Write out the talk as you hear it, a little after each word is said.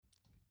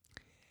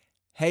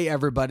Hey,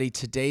 everybody.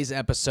 Today's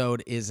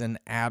episode is an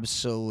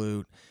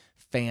absolute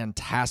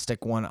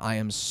fantastic one. I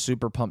am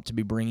super pumped to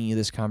be bringing you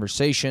this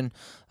conversation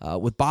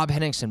with Bob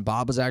Henningsen.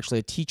 Bob was actually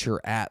a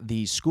teacher at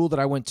the school that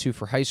I went to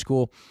for high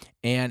school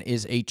and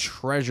is a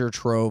treasure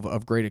trove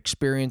of great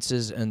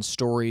experiences and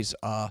stories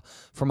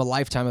from a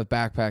lifetime of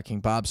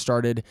backpacking. Bob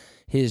started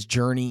his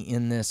journey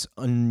in this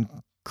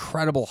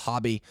incredible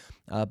hobby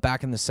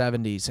back in the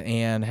 70s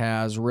and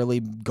has really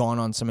gone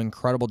on some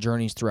incredible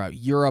journeys throughout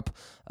Europe,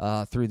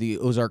 through the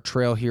Ozark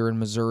Trail here in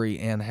Missouri,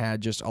 and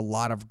had just a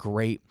lot of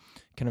great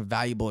kind of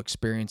valuable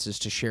experiences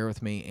to share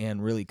with me,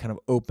 and really kind of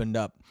opened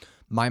up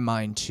my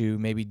mind to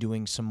maybe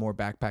doing some more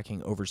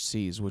backpacking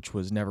overseas, which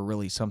was never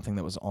really something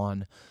that was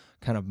on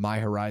kind of my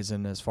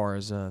horizon as far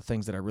as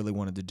things that I really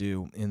wanted to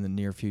do in the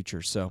near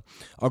future. So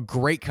a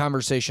great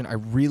conversation. I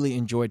really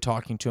enjoyed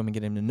talking to him and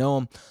getting to know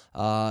him.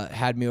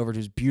 Had me over to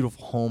his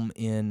beautiful home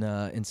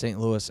in St.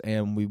 Louis,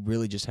 and we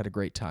really just had a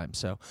great time.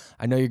 So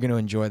I know you're going to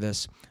enjoy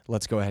this.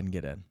 Let's go ahead and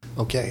get in.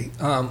 Okay.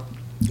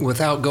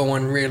 Without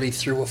going really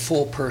through a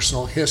full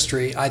personal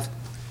history,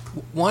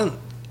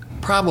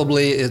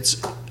 probably it's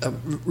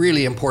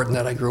really important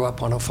that I grew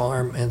up on a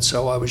farm, and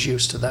so I was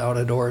used to the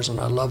outdoors, and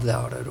I love the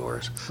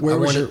outdoors. Where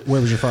was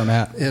your farm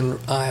at? In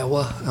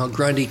Iowa,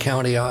 Grundy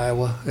County,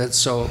 Iowa. It's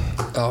so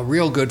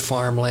real good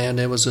farmland.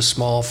 It was a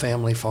small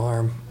family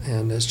farm,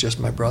 and it's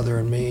just my brother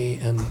and me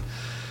and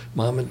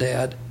mom and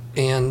dad.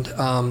 And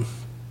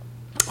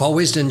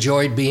always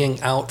enjoyed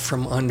being out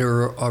from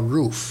under a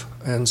roof.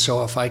 And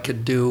so if I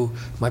could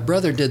my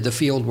brother did the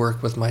field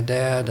work with my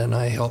dad, and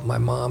I helped my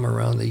mom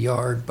around the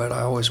yard, but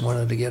I always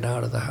wanted to get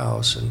out of the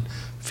house and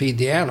feed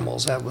the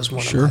animals. That was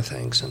one of my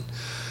things. And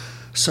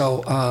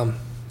so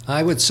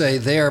I would say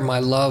my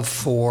love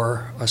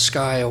for a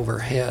sky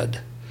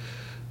overhead,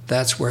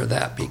 that's where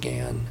that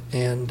began.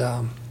 And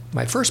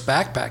my first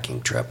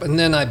backpacking trip, and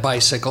then I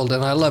bicycled,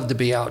 and I loved to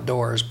be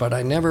outdoors, but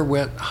I never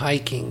went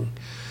hiking.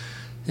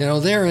 You know,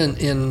 there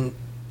in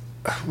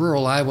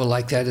rural Iowa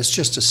like that, it's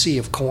just a sea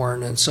of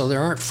corn, and so there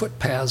aren't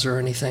footpaths or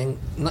anything.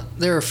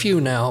 There are a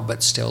few now,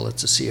 but still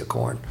it's a sea of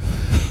corn.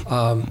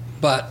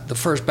 But the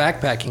first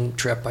backpacking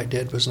trip I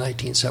did was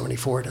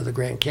 1974 to the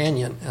Grand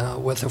Canyon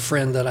with a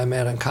friend that I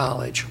met in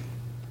college,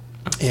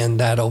 and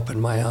that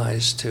opened my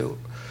eyes to,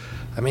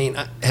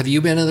 have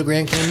you been to the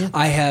Grand Canyon?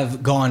 I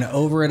have gone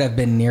over it, I've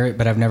been near it,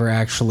 but I've never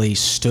actually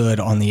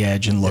stood on the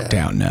edge and looked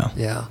down, no.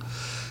 Yeah,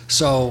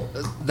 so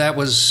that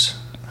was...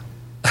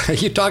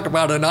 You talk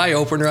about an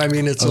eye-opener.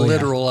 It's a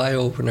literal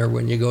eye-opener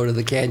when you go to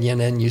the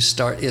canyon and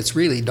it's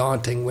really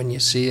daunting when you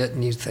see it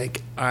and you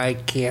think,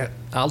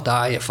 I'll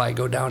die if I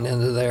go down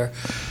into there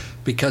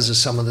because of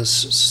some of the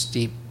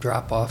steep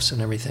drop-offs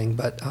and everything.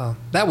 But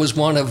that was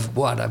one of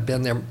I've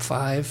been there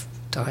 5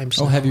 times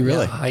now. Oh, have you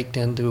really? Hiked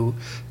into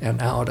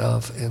and out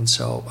of. And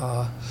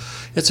so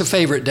it's a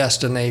favorite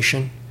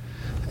destination.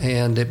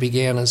 And it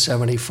began in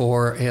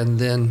 74, and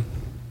then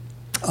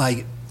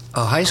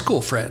a high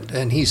school friend,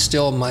 and he's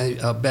still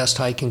my best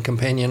hiking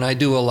companion. I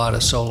do a lot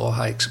of solo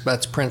hikes.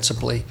 That's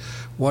principally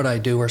what I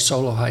do, are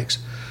solo hikes.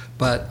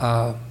 But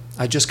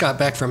I just got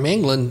back from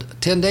England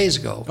 10 days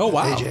ago. Oh,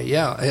 wow. AJ,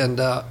 yeah, and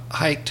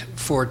hiked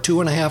for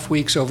 2.5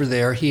 weeks over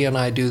there. He and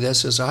I do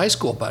this as a high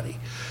school buddy.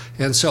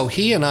 And so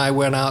he and I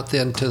went out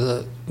then to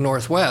the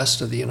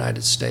northwest of the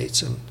United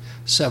States in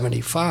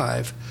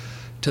 75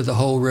 to the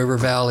whole river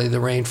valley, the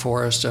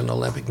rainforest, and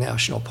Olympic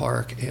National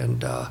Park.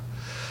 And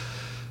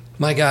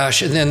my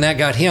gosh, and then that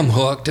got him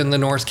hooked in the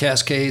North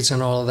Cascades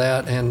and all of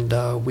that,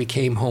 and we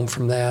came home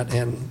from that,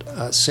 and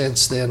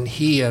since then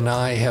he and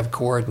I have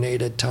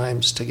coordinated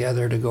times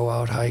together to go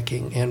out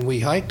hiking, and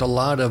we hiked a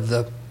lot of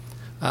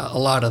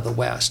the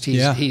West.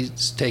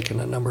 He's taken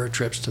a number of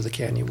trips to the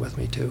canyon with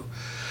me too,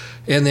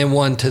 and then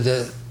one to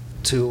the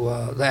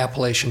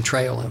Appalachian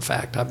Trail. In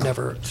fact, I've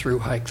never through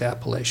hiked the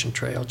Appalachian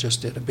Trail,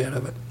 just did a bit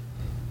of it,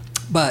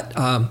 but.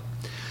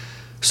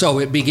 So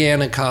it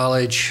began in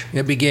college.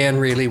 It began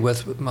really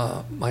with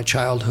my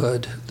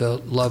childhood, the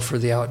love for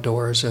the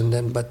outdoors,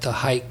 but the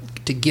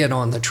hike to get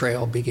on the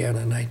trail began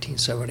in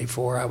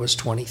 1974. I was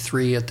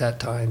 23 at that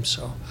time,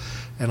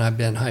 and I've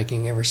been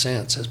hiking ever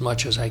since, as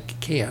much as I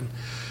can.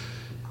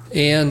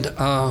 And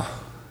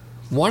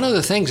one of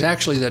the things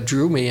actually that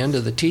drew me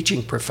into the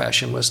teaching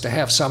profession was to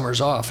have summers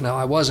off. Now,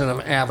 I wasn't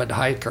an avid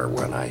hiker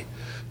when I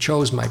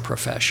chose my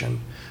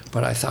profession,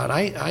 but I thought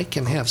I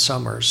can have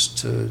summers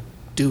to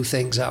do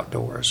things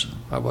outdoors.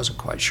 I wasn't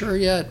quite sure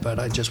yet, but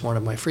I just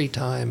wanted my free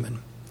time, and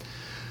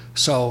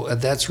so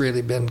that's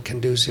really been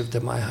conducive to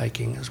my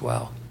hiking as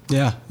well.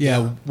 Yeah.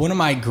 One of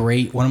my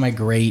great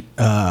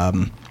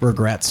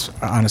regrets,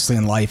 honestly,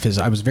 in life is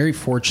I was very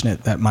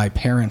fortunate that my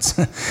parents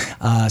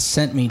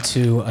sent me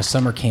to a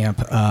summer camp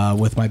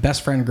with my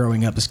best friend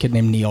growing up, this kid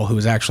named Neil, who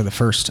was actually the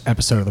first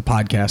episode of the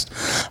podcast.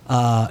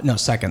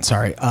 Second,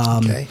 sorry.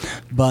 Okay.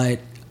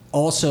 But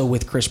also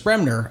with Chris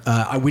Bremner,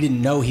 we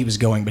didn't know he was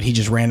going, but he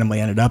just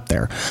randomly ended up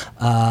there.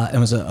 It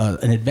was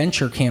an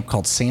adventure camp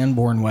called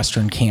Sanborn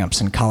Western Camps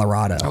in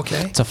Colorado.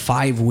 Okay. It's a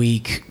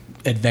 5-week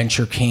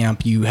adventure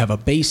camp. You have a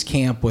base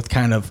camp with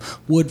kind of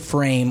wood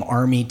frame,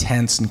 army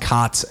tents and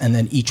cots, and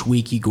then each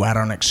week you go out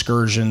on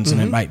excursions,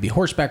 and it might be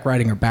horseback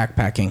riding or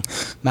backpacking,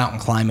 mountain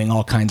climbing,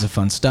 all kinds of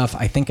fun stuff.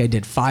 I think I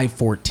did 5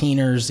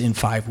 14ers in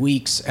 5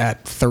 weeks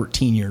at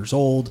 13 years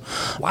old.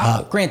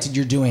 Wow. Granted,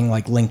 you're doing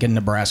like Lincoln,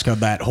 Nebraska,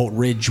 that whole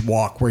ridge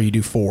walk where you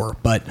do 4,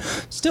 but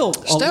still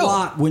a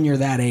lot when you're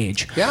that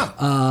age. Yeah.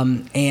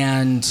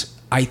 And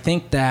I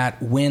think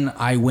that when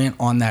I went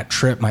on that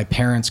trip, my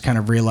parents kind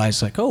of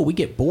realized like, oh, we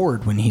get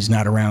bored when he's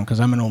not around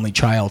because I'm an only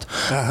child.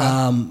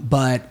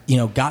 But,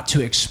 got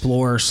to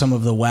explore some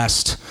of the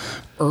West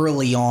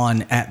early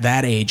on at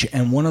that age.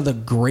 And one of the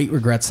great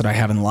regrets that I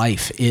have in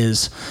life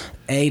is,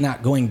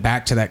 not going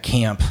back to that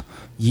camp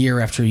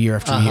year after year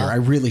after year. I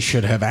really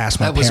should have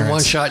asked my parents. That was a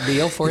one-shot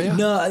deal for you?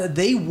 No,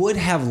 they would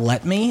have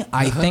let me.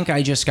 I think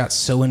I just got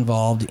so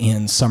involved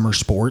in summer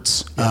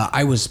sports.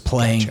 I was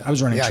playing, I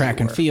was running track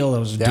and field, I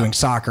was doing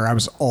soccer, I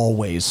was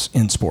always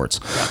in sports.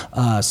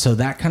 So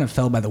that kind of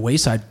fell by the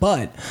wayside.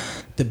 But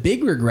the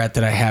big regret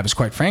that I have is,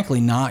 quite frankly,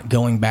 not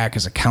going back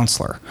as a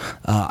counselor.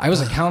 I was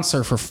a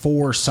counselor for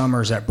 4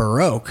 summers at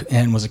Burr Oak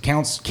and was a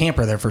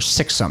camper there for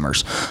 6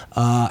 summers.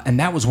 And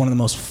that was one of the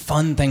most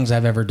fun things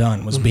I've ever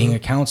done, was being a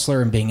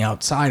counselor and being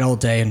outside all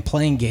day and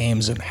playing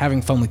games and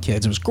having fun with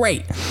kids. It was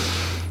great.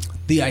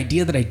 The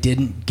idea that I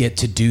didn't get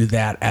to do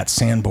that at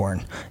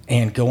Sanborn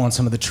and go on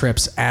some of the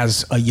trips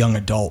as a young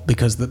adult,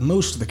 because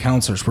most of the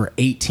counselors were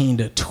 18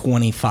 to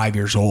 25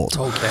 years old.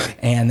 Okay.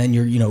 And then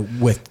you're,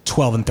 with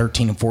 12 and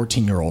 13 and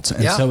 14-year-olds.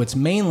 And so it's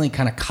mainly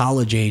kind of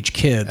college-age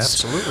kids.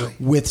 Absolutely.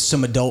 With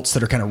some adults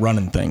that are kind of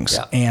running things.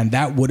 Yeah. And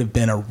that would have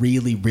been a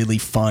really, really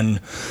fun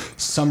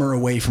summer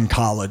away from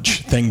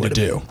college thing to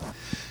do.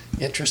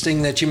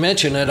 Interesting that you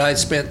mention it. I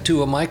spent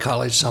 2 of my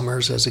college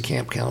summers as a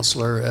camp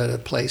counselor at a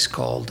place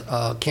called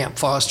Camp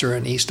Foster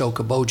in East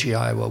Okoboji,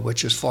 Iowa,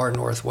 which is far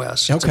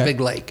northwest. It's a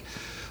big lake.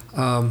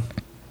 And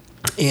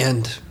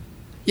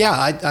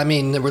I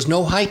mean, there was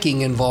no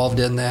hiking involved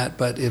in that,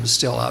 but it was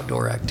still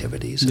outdoor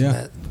activities. And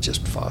that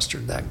just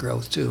fostered that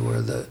growth too,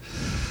 or the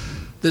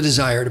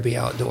desire to be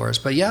outdoors.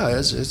 But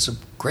it's a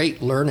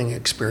great learning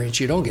experience.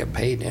 You don't get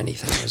paid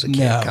anything as a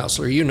camp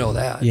counselor. You know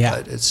that.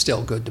 But it's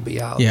still good to be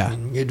out.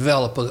 And you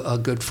develop a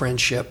good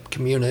friendship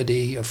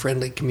community, a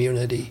friendly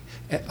community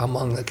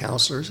among the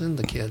counselors and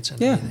the kids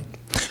and everything.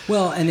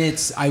 Well,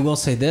 and I will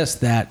say this,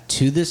 that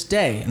to this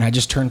day, and I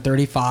just turned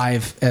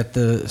 35 at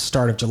the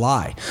start of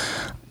July,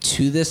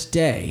 to this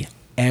day,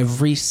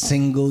 every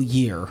single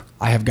year,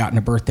 I have gotten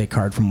a birthday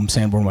card from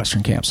Sanborn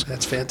Western Camps.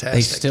 That's fantastic.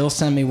 They still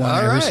send me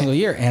one every single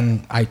year,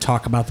 and I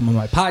talk about them on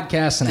my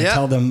podcast, and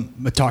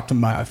I talk to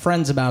my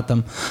friends about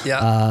them.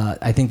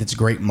 I think that's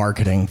great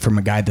marketing from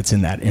a guy that's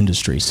in that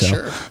industry,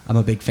 so I'm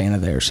a big fan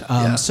of theirs.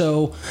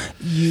 So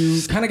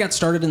you kind of got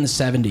started in the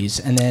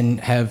 70s, and then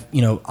have,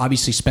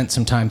 obviously spent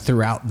some time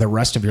throughout the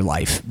rest of your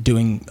life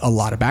doing a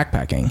lot of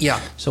backpacking.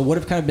 So what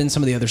have kind of been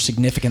some of the other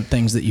significant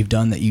things that you've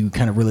done that you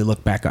kind of really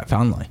look back at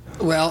fondly?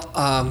 Well,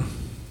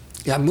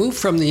 I moved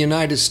from the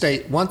United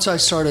States. Once I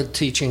started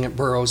teaching at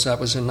Burroughs,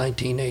 that was in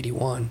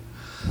 1981.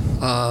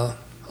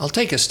 I'll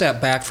take a step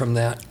back from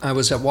that. I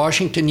was at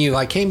Washington U.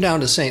 I came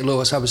down to St.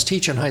 Louis. I was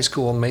teaching high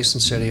school in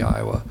Mason City,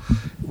 Iowa.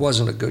 It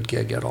wasn't a good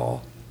gig at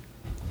all.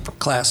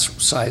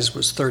 Class size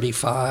was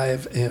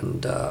 35,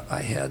 and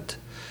I had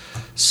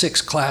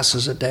 6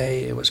 classes a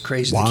day. It was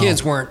crazy. Wow. The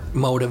kids weren't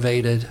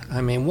motivated.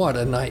 I mean, what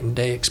a night and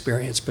day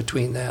experience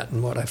between that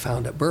and what I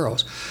found at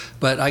Burroughs.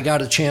 But I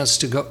got a chance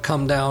to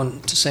come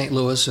down to St.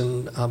 Louis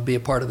and be a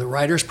part of the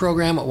writers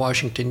program at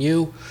Washington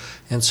U.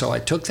 And so I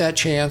took that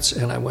chance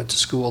and I went to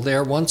school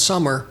there one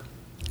summer.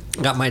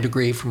 Got my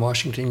degree from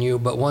Washington U,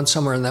 but one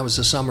summer, and that was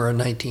the summer of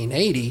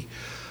 1980,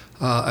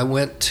 I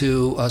went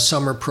to a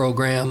summer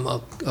program,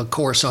 a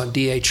course on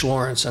D.H.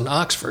 Lawrence in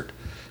Oxford,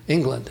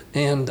 England.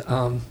 And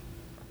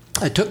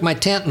I took my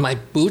tent and my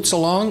boots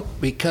along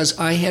because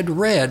I had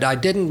read, I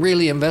didn't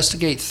really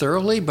investigate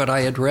thoroughly, but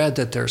I had read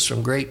that there's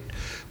some great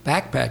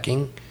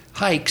backpacking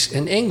hikes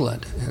in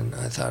England. And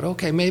I thought,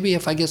 okay, maybe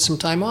if I get some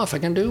time off, I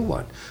can do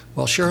one.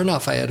 Well, sure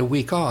enough, I had a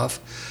week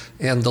off.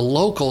 And the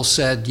local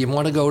said, you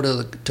want to go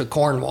to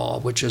Cornwall,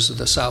 which is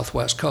the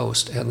southwest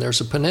coast, and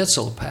there's a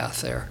peninsula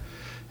path there.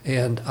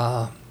 And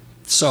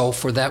so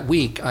for that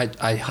week,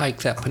 I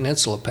hiked that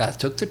peninsula path,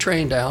 took the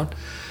train down,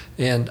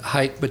 and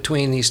hiked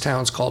between these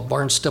towns called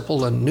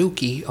Barnstable and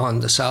Newquay on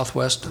the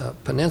southwest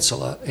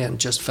peninsula, and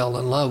just fell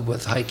in love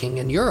with hiking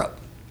in Europe.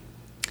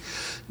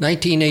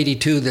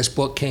 1982, this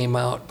book came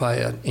out by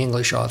an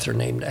English author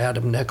named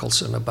Adam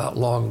Nicholson about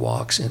long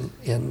walks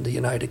in the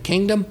United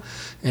Kingdom,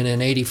 and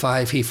in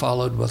 85 he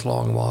followed with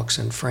long walks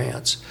in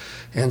France.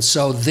 And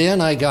so then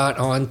I got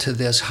onto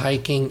this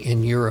hiking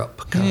in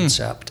Europe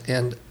concept,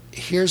 and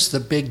here's the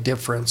big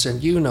difference,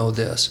 and you know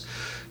this.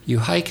 You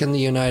hike in the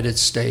United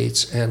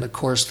States, and of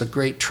course the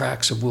great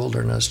tracts of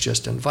wilderness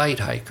just invite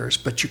hikers,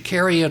 but you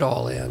carry it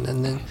all in,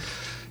 and then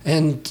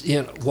And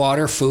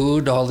water,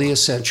 food, all the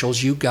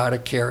essentials, you got to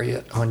carry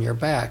it on your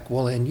back.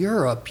 Well, in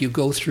Europe, you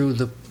go through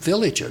the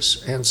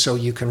villages, and so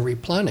you can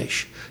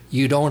replenish.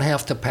 You don't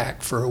have to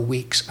pack for a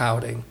week's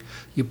outing.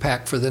 You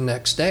pack for the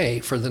next day,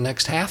 for the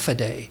next half a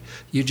day.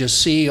 You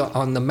just see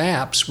on the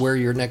maps where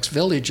your next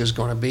village is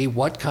going to be,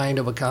 what kind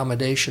of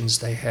accommodations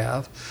they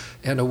have,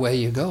 and away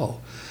you go.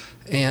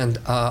 And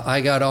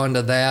I got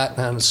onto that,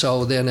 and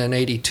so then in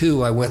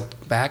 '82 I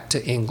went back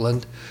to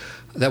England.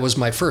 That was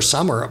my first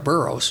summer at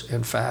Burroughs,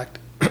 in fact.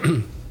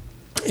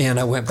 And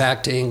I went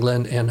back to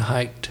England and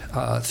hiked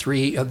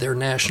 3 of their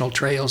national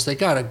trails. They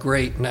got a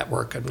great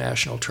network of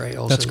national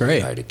trails That's in great. the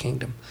United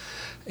Kingdom.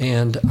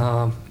 And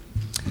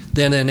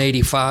then in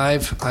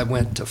 '85, I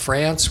went to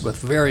France with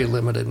very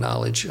limited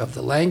knowledge of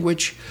the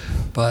language,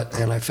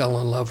 and I fell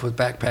in love with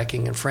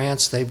backpacking in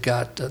France. They've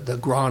got the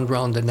Grand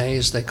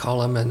Randonnées, they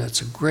call them, and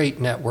it's a great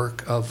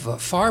network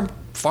of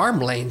farm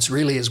lanes,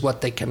 really, is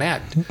what they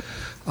connect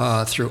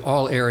through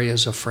all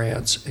areas of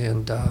France.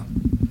 And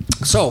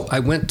so I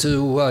went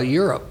to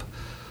Europe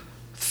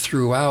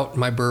throughout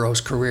my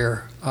Burroughs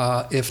career.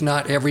 If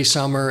not every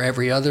summer,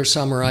 every other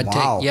summer,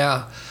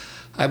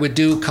 I would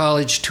do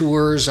college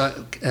tours.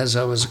 As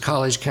I was a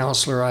college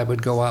counselor, I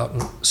would go out.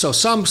 So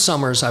some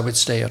summers I would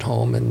stay at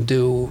home and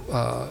do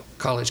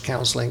college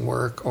counseling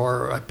work,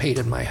 or I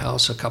painted my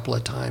house a couple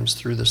of times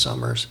through the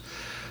summers.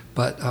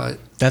 But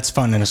that's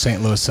fun in a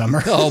St. Louis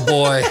summer. Oh,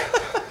 boy.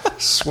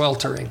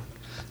 Sweltering.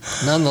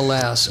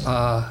 Nonetheless,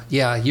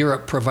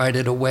 Europe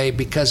provided a way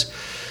because,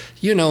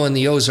 in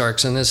the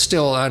Ozarks, and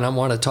I don't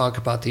want to talk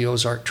about the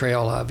Ozark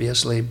Trail,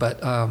 obviously,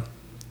 but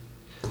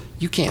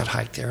you can't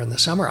hike there in the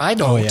summer. I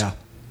don't. Oh, yeah.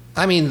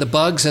 I mean, the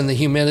bugs and the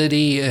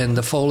humidity and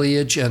the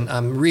foliage, and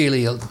I'm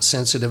really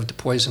sensitive to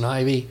poison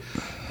ivy.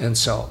 And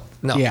so,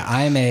 no. Yeah,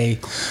 I'm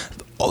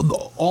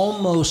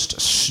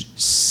almost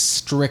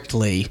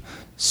strictly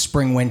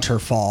spring, winter,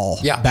 fall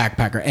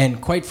backpacker.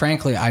 And quite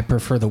frankly, I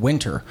prefer the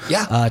winter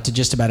to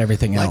just about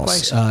everything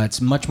else.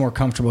 It's much more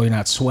comfortable. You're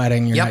not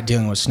sweating. You're not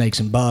dealing with snakes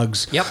and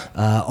bugs,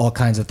 all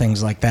kinds of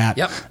things like that.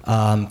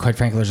 Quite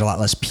frankly, there's a lot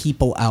less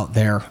people out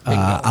there.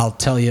 I'll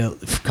tell you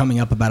coming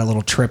up about a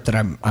little trip that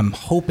I'm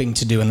hoping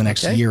to do in the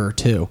next year or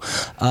two.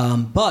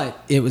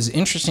 But it was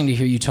interesting to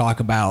hear you talk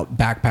about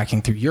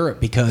backpacking through Europe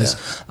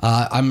because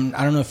I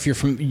don't know if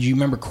do you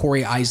remember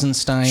Corey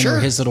Eisenstein or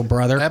his little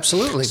brother?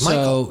 Absolutely.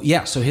 So,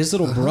 so his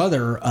little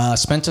brother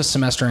spent a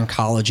semester in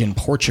college in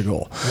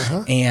Portugal.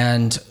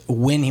 And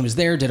when he was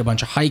there, did a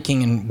bunch of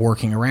hiking and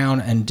working around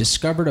and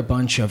discovered a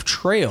bunch of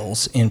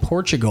trails in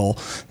Portugal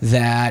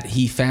that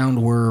he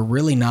found were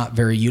really not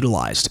very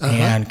utilized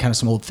and kind of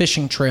some old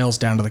fishing trails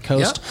down to the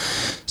coast.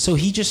 So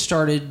he just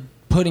started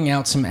putting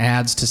out some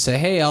ads to say,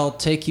 hey, I'll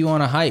take you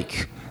on a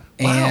hike.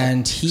 Wow.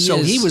 And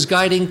he was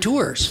guiding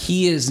tours.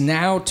 He is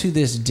now to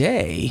this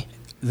day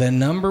the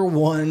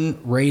 #1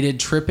 rated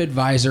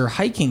TripAdvisor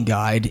hiking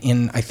guide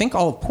in, I think,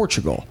 all of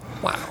Portugal.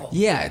 Wow.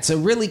 Yeah, it's a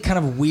really kind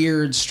of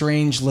weird,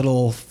 strange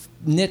little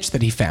niche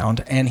that he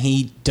found, and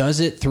he does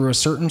it through a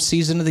certain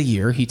season of the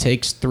year. He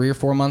takes 3 or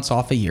 4 months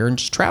off a year and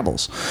just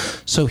travels.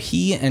 So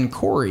he and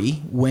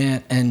Corey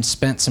went and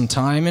spent some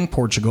time in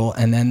Portugal,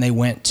 and then they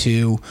went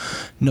to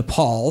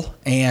Nepal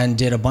and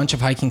did a bunch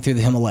of hiking through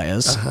the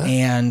Himalayas.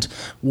 And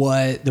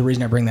the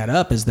reason I bring that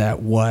up is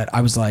that what I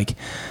was like,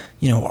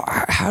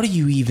 how do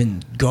you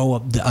even go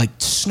up, like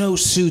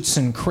snowsuits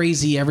and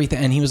crazy everything?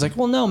 And he was like,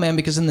 well, no, man,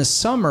 because in the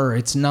summer,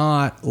 it's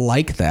not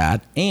like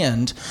that.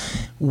 And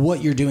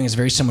what you're doing is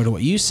very similar to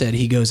what you said.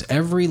 He goes,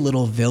 every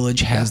little village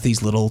has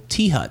these little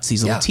tea huts,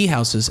 these little tea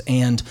houses.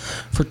 And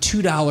for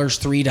 $2,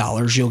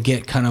 $3, you'll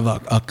get kind of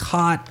a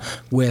cot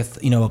with,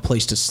 a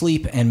place to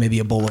sleep and maybe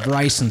a bowl of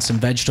rice and some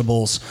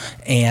vegetables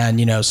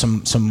and,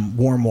 some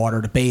warm water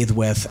to bathe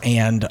with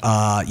and,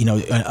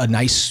 a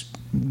nice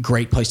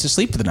great place to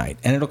sleep for the night,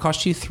 and it'll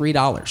cost you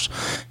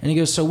 $3. And he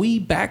goes, so we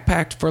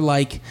backpacked for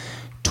like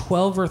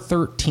 12 or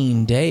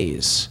 13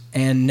 days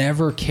and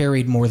never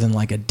carried more than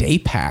like a day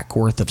pack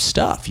worth of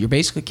stuff. You're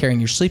basically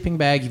carrying your sleeping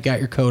bag, you've got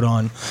your coat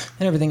on,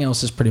 and everything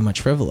else is pretty much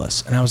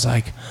frivolous. And I was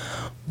like,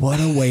 what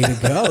a way to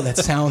go. That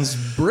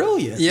sounds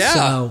brilliant. Yeah.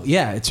 So,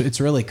 it's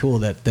really cool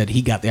that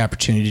he got the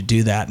opportunity to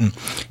do that. And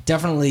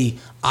definitely,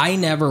 I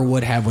never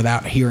would have,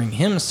 without hearing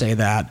him say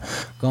that,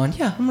 going,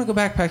 I'm going to go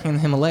backpacking in the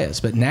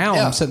Himalayas. But now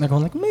I'm sitting there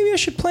going, like, maybe I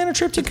should plan a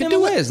trip to the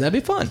Himalayas. That'd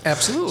be fun.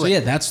 Absolutely.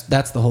 So,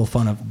 that's the whole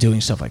fun of doing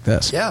stuff like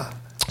this. Yeah.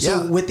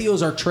 So, with the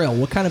Ozark Trail,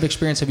 what kind of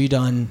experience have you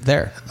done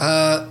there?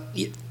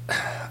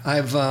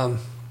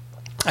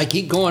 I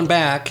keep going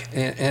back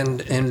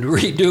and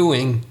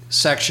redoing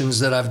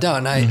sections that I've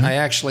done. I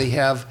actually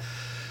have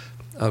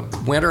a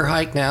winter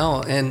hike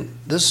now, and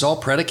this is all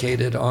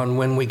predicated on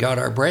when we got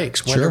our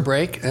breaks, winter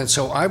break. And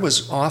so I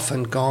was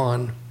often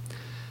gone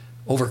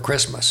over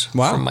Christmas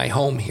from my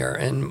home here.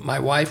 And my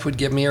wife would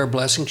give me her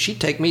blessing.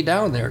 She'd take me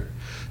down there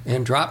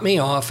and drop me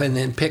off and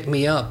then pick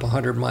me up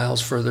 100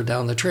 miles further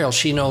down the trail.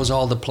 She knows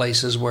all the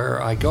places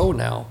where I go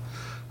now.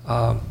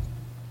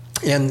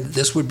 And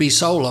this would be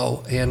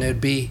solo, and it'd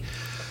be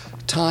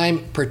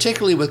time,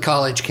 particularly with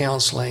college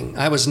counseling.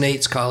 I was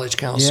Nate's college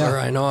counselor.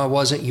 Yeah. I know I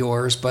wasn't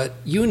yours, but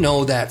you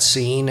know that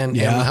scene and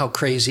how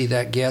crazy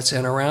that gets.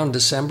 And around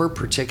December,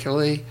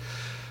 particularly,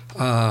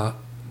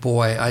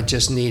 boy, I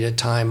just needed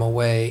time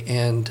away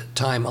and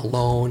time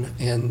alone,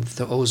 and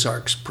the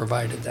Ozarks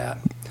provided that,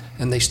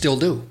 and they still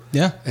do.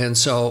 Yeah. And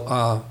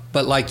so,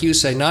 but like you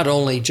say, not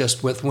only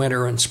just with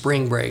winter and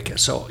spring break,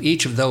 so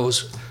each of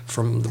those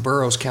from the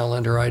Burroughs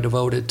calendar I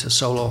devoted to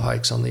solo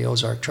hikes on the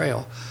Ozark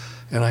Trail,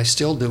 and I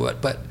still do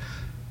it. But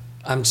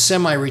I'm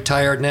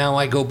semi-retired now.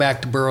 I go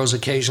back to Burroughs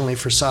occasionally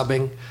for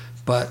subbing,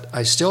 but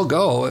I still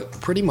go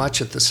pretty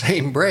much at the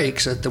same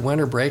breaks at the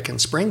winter break and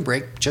spring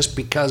break just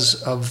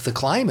because of the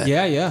climate.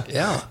 Yeah.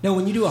 Now,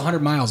 when you do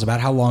 100 miles, about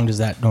how long does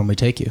that normally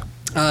take you?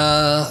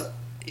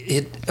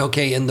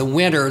 In the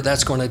winter,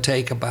 that's going to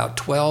take about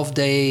 12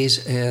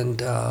 days,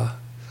 and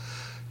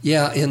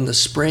in the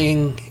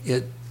spring,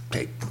 it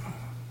take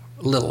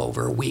a little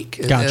over a week,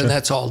 Gotcha. And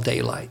that's all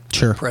daylight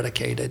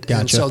predicated.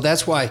 Gotcha. And so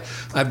that's why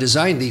I've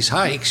designed these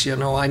hikes. You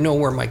know, I know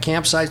where my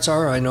campsites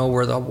are, I know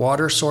where the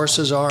water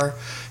sources are,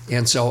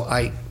 and so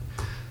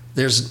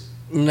there's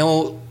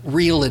no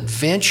real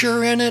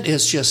adventure in it.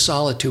 It's just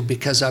solitude,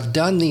 because I've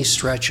done these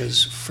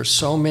stretches for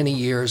so many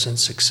years in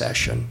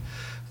succession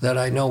that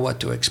I know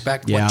what to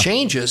expect. Yeah. What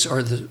changes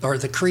are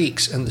the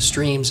creeks and the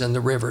streams and the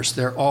rivers.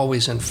 They're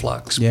always in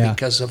flux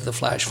because of the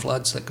flash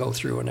floods that go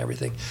through and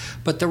everything.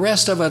 But the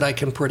rest of it, I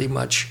can pretty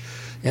much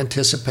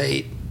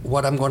anticipate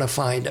what I'm going to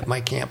find at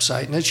my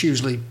campsite, and it's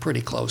usually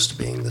pretty close to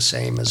being the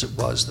same as it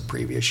was the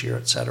previous year,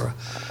 etc.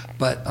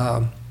 But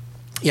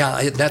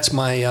that's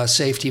my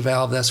safety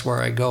valve. That's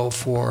where I go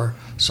for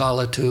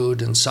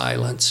solitude and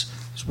silence.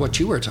 It's what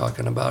you were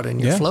talking about in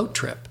your float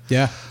trip.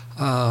 Yeah.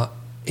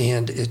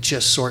 And it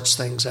just sorts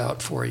things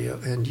out for you,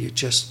 and you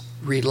just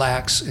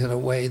relax in a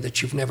way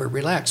that you've never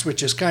relaxed,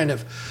 which is kind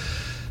of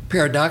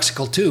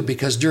paradoxical too,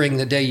 because during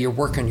the day you're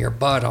working your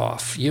butt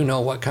off. You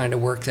know what kind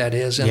of work that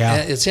is. And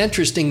it's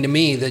interesting to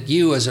me that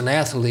you as an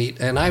athlete,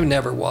 and I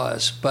never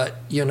was, but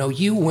you know,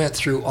 you went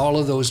through all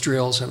of those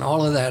drills and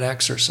all of that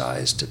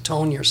exercise to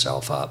tone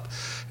yourself up.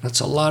 And it's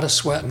a lot of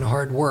sweat and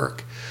hard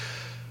work.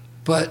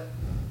 But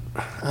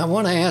I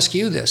want to ask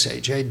you this,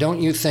 AJ.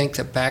 Don't you think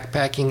that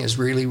backpacking is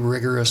really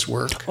rigorous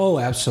work? Oh,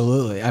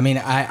 absolutely. I mean,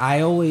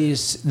 I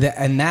always,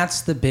 and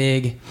that's the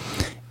big,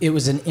 it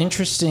was an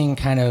interesting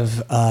kind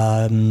of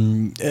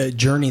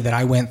journey that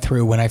I went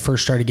through when I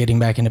first started getting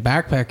back into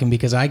backpacking,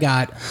 because I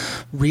got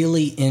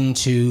really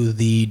into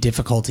the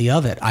difficulty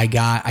of it.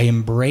 I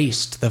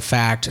embraced the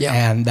fact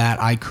and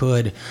that I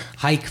could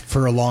hike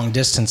for a long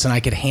distance, and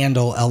I could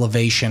handle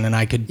elevation, and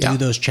I could do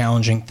those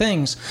challenging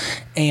things,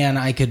 and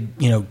I could,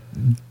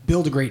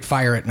 build a great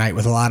fire at night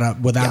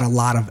without a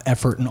lot of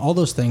effort and all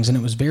those things. And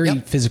it was very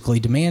physically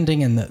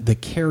demanding, and the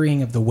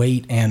carrying of the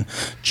weight and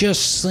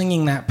just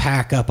slinging that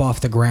pack up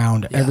off the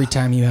ground every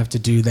time you have to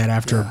do that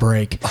after a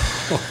break.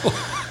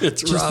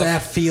 It's just rough.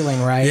 that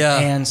feeling, right? Yeah.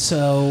 And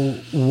so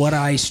what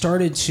I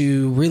started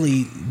to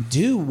really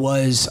do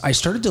was I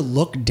started to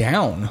look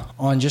down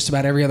on just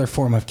about every other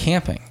form of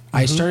camping.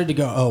 I started to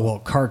go, oh, well,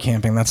 car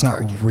camping, that's not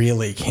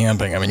really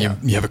camping. I mean,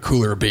 you have a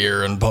cooler of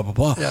beer and blah, blah,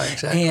 blah. Yeah,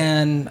 exactly.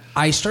 And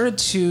I started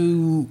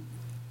to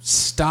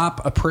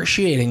stop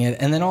appreciating it.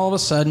 And then all of a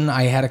sudden,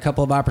 I had a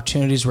couple of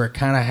opportunities where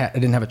I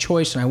didn't have a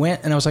choice. And I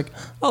went and I was like,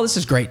 oh, this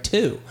is great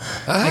too.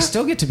 I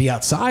still get to be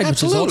outside,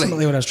 which is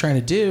ultimately what I was trying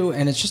to do.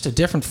 And it's just a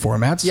different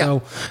format.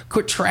 So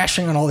quit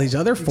trashing on all these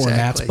other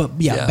formats. But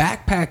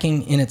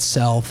backpacking in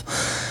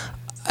itself,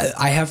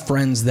 I have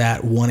friends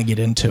that want to get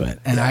into it,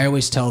 and I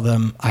always tell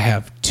them I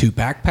have 2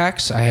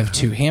 backpacks, I have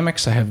 2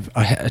 hammocks, I have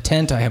a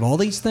tent, I have all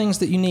these things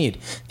that you need.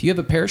 If you have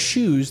a pair of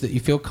shoes that you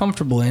feel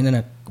comfortable in and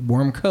a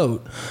warm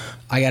coat,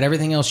 I got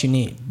everything else you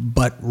need.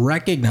 But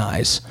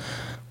recognize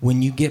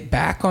when you get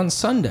back on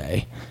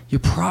Sunday, you're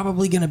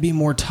probably going to be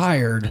more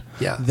tired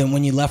than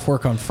when you left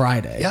work on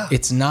Friday. Yeah.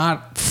 It's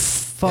not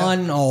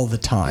fun all the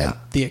time. Yeah.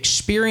 The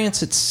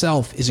experience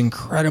itself is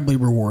incredibly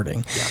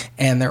rewarding. Yeah.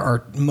 And there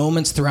are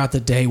moments throughout the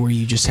day where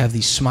you just have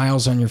these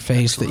smiles on your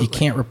face that you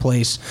can't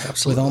replace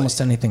with almost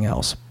anything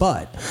else.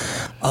 But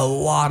a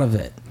lot of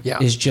it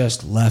is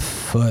just left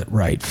foot,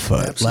 right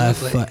foot,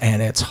 left foot,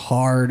 and it's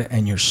hard,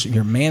 and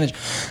you're managing.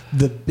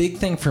 The big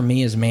thing for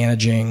me is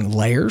managing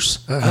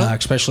layers,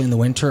 especially in the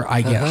winter.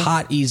 I get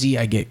hot easy,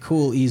 I get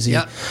cool easy.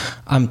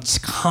 I'm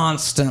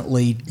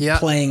constantly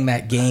playing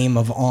that game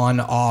of on,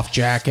 off,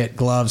 jacket,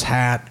 gloves,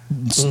 hat,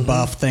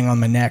 buff thing on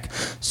my neck.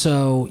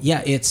 So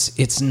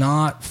it's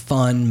not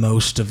fun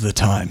most of the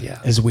time.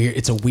 It's weird.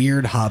 It's a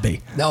weird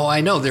hobby. No,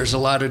 I know there's a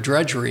lot of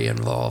drudgery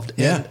involved.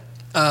 And,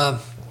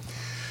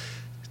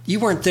 you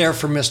weren't there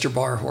for Mr.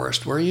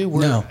 Barhorst, were you?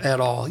 No.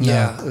 At all? No.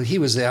 Yeah. He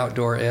was the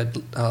outdoor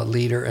ed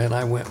leader, and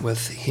I went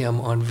with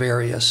him on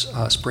various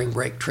spring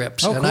break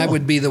trips. Oh, and cool. I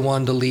would be the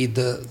one to lead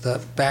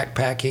the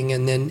backpacking,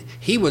 and then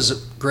he was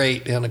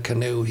great in a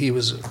canoe. He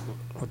was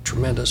a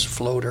tremendous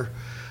floater.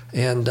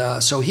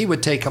 And so he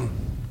would take them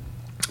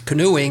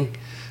canoeing,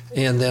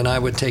 and then I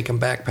would take them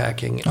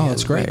backpacking. Oh, and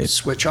that's great. we'd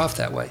switch off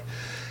that way.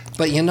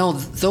 But,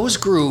 those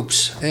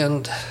groups,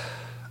 and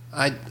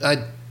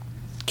I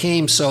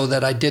came so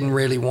that I didn't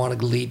really want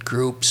to lead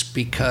groups,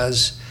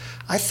 because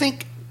I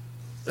think,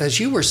 as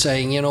you were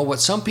saying, what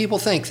some people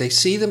think, they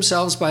see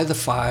themselves by the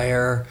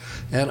fire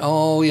and,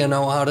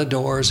 out of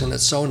doors, and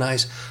it's so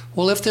nice.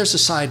 Well, if there's a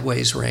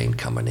sideways rain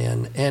coming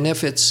in, and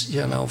if it's,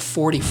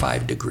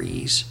 45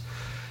 degrees,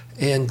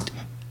 and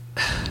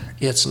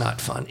it's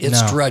not fun.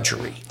 It's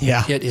drudgery.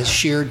 Yeah. It is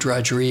sheer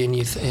drudgery, and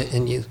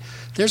you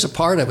there's a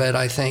part of it,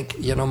 I think,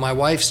 my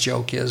wife's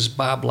joke is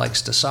Bob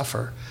likes to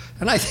suffer.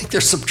 And I think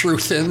there's some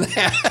truth in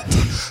that.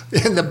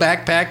 And the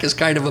backpack is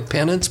kind of a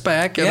penance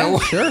pack,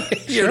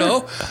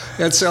 Sure.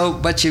 And so,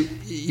 but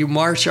you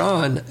march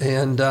on,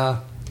 and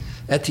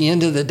at the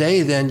end of the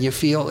day, then you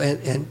feel,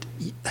 and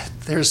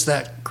there's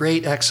that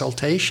great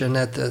exultation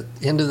at the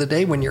end of the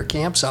day when your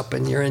camp's up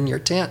and you're in your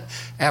tent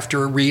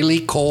after a really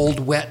cold,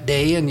 wet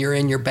day, and you're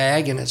in your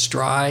bag and it's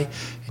dry,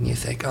 and you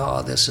think,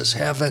 oh, this is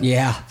heaven.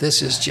 Yeah.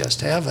 This is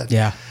just heaven.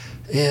 Yeah.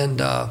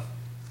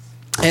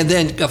 And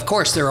then, of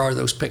course, there are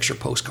those picture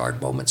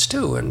postcard moments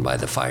too. And by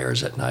the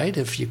fires at night,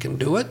 if you can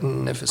do it,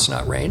 and if it's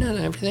not raining and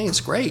everything, it's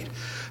great.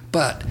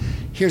 But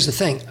here's the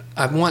thing: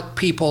 I want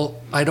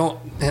people.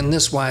 And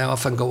this is why I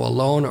often go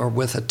alone or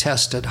with a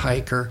tested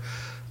hiker.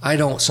 I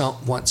don't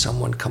want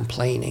someone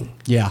complaining.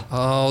 Yeah.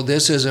 Oh,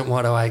 this isn't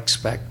what I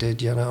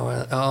expected.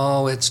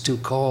 Oh, it's too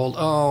cold.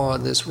 Oh,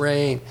 this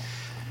rain.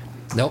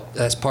 Nope,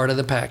 that's part of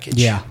the package.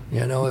 Yeah.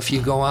 If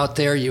you go out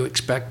there, you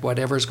expect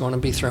whatever's going to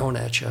be thrown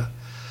at you.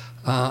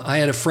 I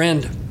had a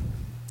friend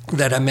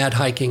that I met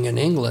hiking in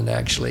England,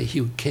 actually.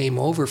 He came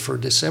over for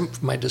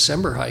my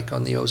December hike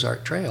on the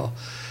Ozark Trail.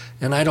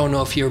 And I don't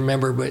know if you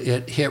remember, but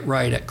it hit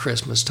right at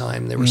Christmas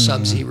time. There were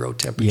sub-zero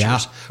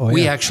temperatures. Yeah.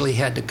 We actually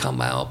had to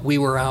come out. We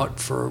were out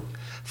for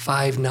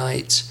 5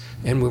 nights,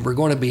 and we were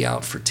going to be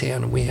out for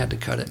 10, and we had to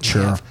cut it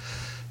in half.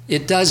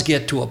 It does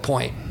get to a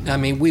point. I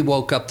mean, we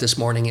woke up this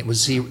morning, it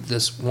was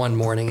this one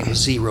morning, it was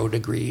 0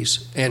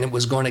 degrees, and it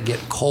was going to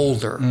get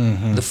colder.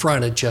 The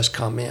front had just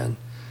come in.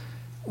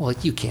 Well,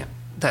 you can't.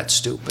 That's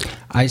stupid.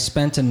 I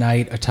spent a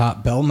night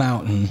atop Bell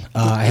Mountain.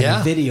 I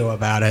have a video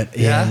about it,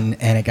 and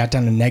it got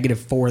down to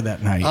 -4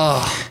 that night.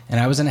 And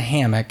I was in a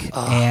hammock,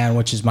 and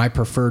which is my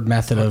preferred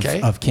method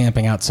of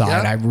camping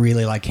outside. I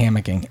really like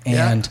hammocking.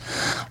 And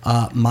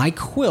my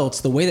quilts,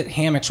 the way that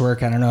hammocks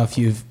work, I don't know if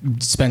you've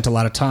spent a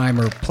lot of time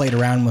or played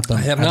around with them.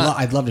 I have not.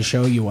 I'd love to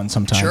show you one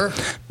sometime. Sure.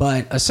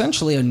 But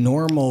essentially, a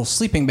normal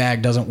sleeping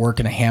bag doesn't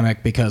work in a hammock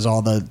because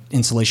all the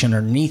insulation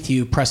underneath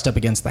you pressed up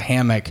against the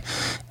hammock,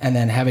 and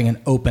then having an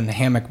open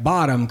hammock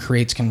bottom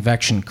creates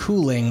convection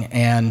cooling,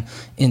 and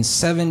in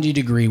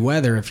 70-degree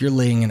weather, if you're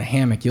laying in a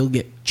hammock, you'll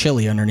get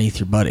chilly underneath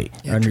your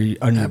under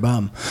your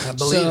bum.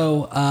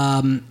 So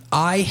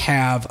I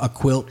have a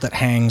quilt that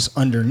hangs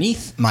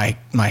underneath my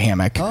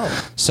hammock.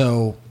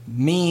 So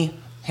me,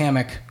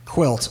 hammock,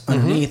 quilt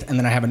underneath, and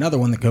then I have another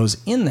one that goes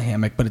in the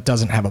hammock, but it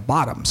doesn't have a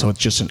bottom, so it's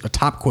just a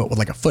top quilt with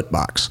like a foot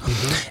box.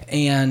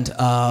 And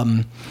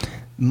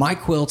my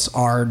quilts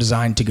are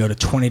designed to go to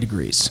 20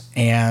 degrees,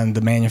 and the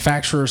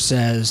manufacturer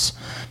says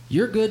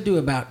you're good to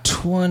about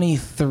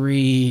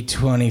 23,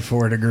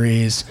 24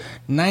 degrees.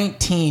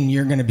 19,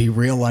 you're going to be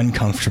real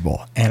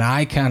uncomfortable. And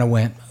I kind of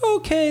went,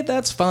 okay,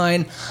 that's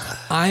fine.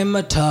 I'm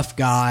a tough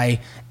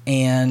guy.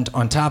 And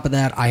on top of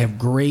that, I have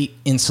great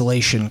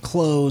insulation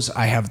clothes.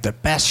 I have the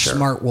best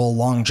smart wool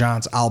long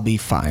johns. I'll be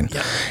fine.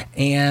 Yep.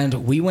 And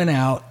we went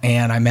out,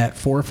 and I met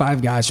 4 or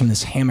 5 guys from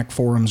this hammock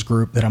forums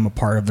group that I'm a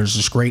part of. There's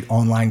this great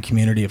online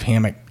community of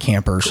hammock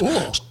campers.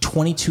 Cool.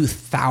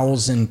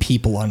 22,000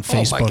 people on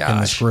Facebook in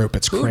this group.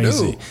 It's crazy.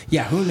 Who knew?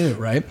 Yeah, who knew,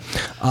 right?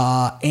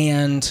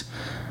 And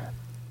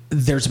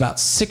there's about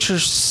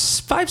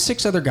 5,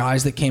 6 other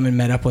guys that came and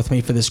met up with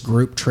me for this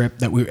group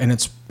trip and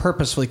it's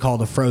purposefully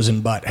called a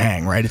frozen butt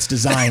hang, right? It's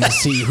designed to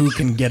see who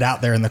can get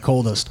out there in the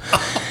coldest.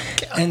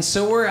 And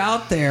so we're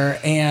out there,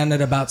 and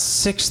at about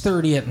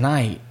 6:30 at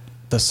night,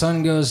 the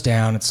sun goes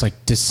down. It's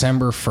like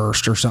December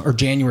 1st or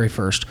January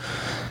 1st.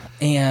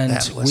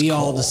 And we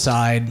all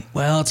decide,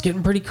 well, it's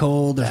getting pretty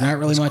cold. There's not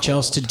really much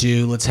else to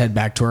do. Let's head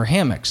back to our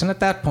hammocks. And at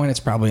that point, it's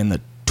probably in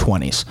the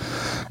 20s.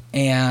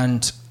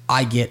 And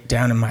I get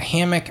down in my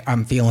hammock.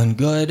 I'm feeling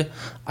good.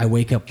 I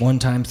wake up one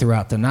time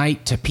throughout the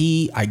night to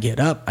pee. I get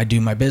up. I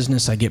do my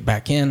business. I get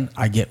back in.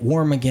 I get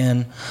warm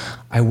again.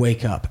 I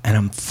wake up, and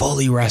I'm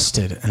fully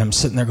rested. And I'm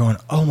sitting there going,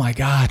 oh, my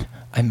God,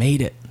 I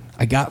made it.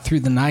 I got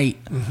through the night.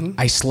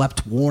 I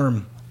slept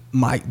warm.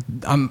 I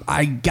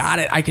got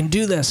it. I can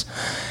do this.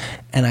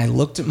 And I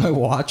looked at my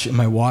watch, and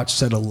my watch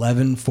said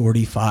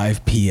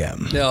 11:45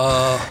 p.m.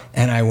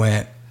 And I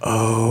went,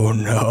 oh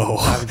no,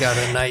 I've got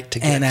a night to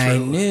get through. And I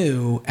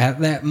knew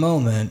at that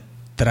moment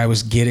that I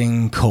was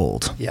getting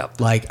cold.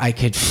 Yep. Like I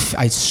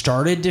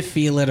started to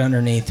feel it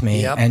underneath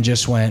me, and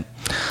just went,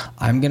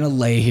 I'm going to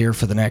lay here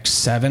for the next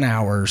 7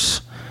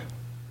 hours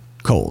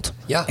cold.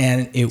 Yeah.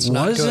 And it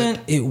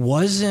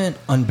wasn't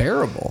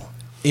unbearable.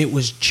 It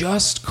was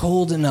just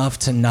cold enough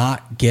to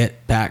not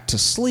get back to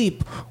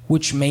sleep,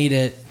 which made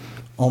it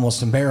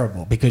almost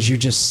unbearable because you're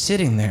just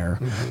sitting there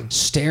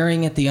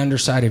staring at the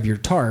underside of your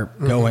tarp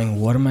going,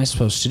 what am I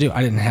supposed to do?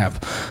 I didn't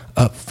have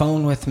a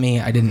phone with me.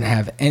 I didn't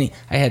have I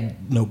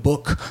had no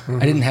book.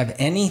 I didn't have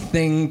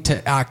anything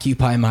to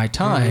occupy my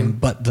time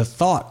but the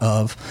thought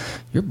of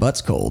your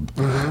butt's cold.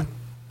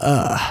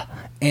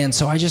 And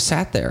so I just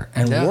sat there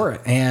and wore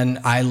it. And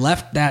I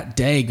left that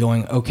day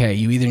going, okay,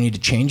 you either need to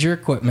change your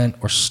equipment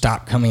or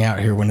stop coming out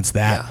here when it's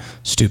that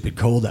stupid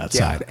cold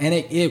outside. And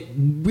it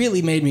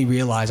really made me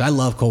realize I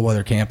love cold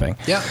weather camping.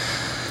 Yeah.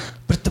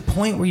 But at the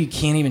point where you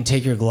can't even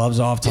take your gloves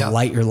off to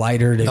light your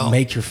lighter to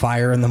make your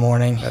fire in the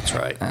morning. That's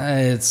right.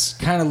 It's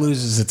kind of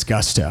loses its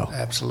gusto.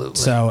 Absolutely.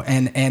 So,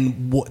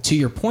 and to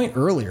your point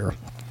earlier,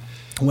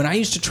 when I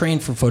used to train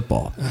for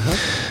football,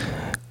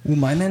 well,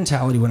 my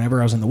mentality whenever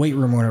I was in the weight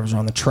room or whenever I was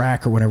on the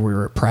track or whenever we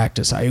were at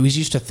practice, I always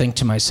used to think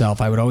to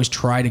myself, I would always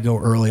try to go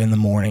early in the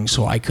morning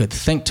so I could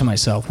think to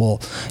myself,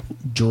 well,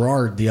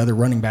 Gerard, the other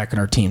running back in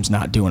our team's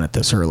not doing it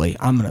this early.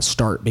 I'm going to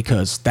start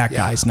because that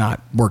guy's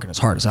not working as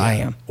hard as I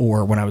am.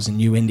 Or when I was in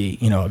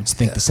UIndy, I would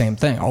think the same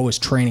thing. Always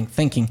training,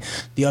 thinking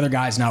the other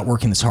guy's not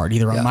working this hard,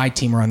 either on my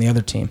team or on the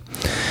other team.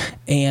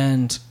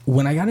 And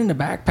when I got into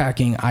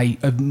backpacking, I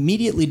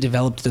immediately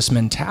developed this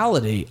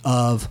mentality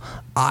of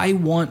I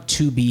want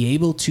to be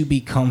able to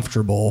be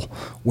comfortable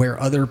where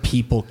other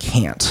people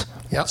can't.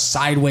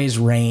 Sideways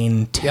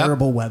rain,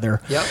 terrible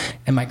weather.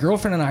 And my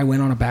girlfriend and I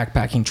went on a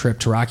backpacking trip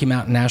to Rocky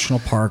Mountain National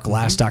Park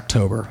last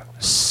October.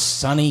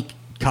 Sunny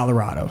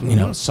Colorado,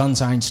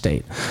 sunshine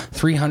state,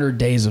 300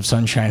 days of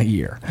sunshine a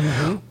year.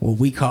 Well,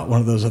 we caught one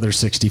of those other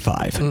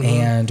 65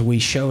 and we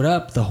showed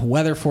up. The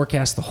weather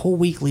forecast the whole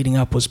week leading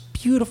up was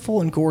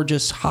beautiful and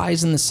gorgeous,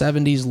 highs in the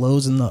 70s,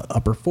 lows in the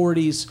upper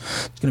 40s.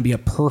 It's going to be a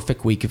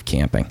perfect week of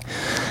camping.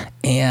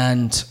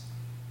 And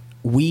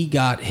we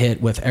got hit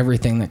with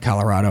everything that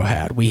Colorado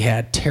had. We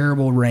had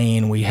terrible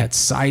rain. We had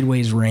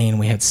sideways rain.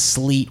 We had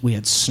sleet. We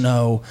had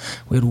snow.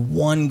 We had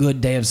one good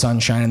day of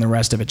sunshine and the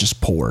rest of it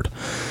just poured.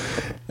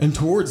 And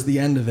towards the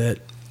end of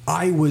it,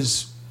 I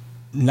was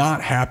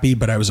not happy,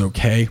 but I was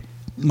okay.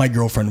 My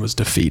girlfriend was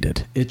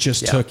defeated. It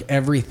just took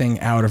everything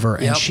out of her.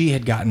 And she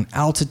had gotten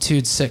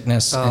altitude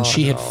sickness and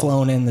she had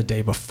flown in the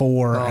day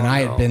before and I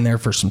had been there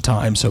for some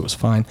time, so it was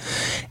fine.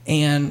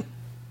 And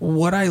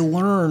what I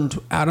learned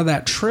out of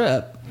that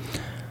trip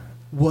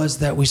was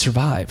that we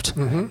survived.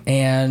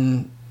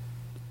 And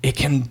it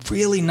can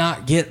really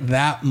not get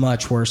that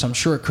much worse. I'm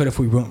sure it could if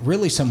we went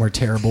really somewhere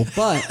terrible.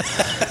 But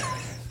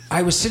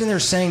I was sitting there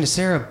saying to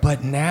Sarah,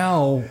 but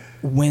now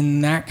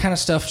when that kind of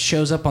stuff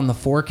shows up on the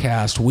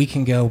forecast, we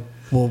can go,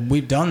 well,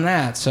 we've done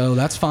that, so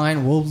that's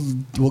fine.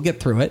 We'll get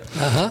through it.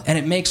 And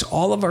it makes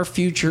all of our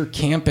future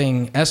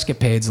camping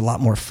escapades a lot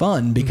more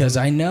fun because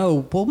I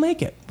know we'll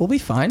make it. We'll be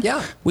fine.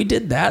 Yeah. We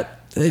did that.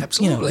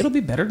 Absolutely. It'll be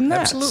better than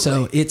that. Absolutely.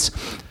 So it's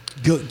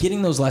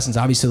getting those lessons.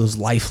 Obviously, those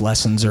life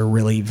lessons are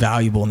really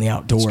valuable in the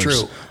outdoors. It's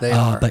true. They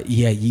are. But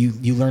yeah,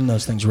 you learn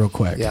those things real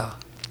quick. Yeah.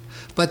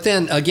 But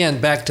then again,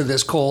 back to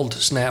this cold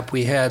snap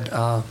we had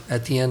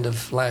at the end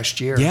of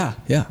last year. Yeah.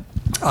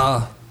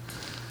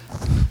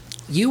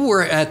 You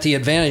were at the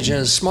advantage,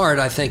 and it's smart,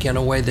 I think, in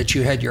a way that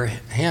you had your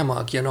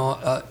hammock.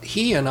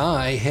 He and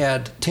I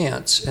had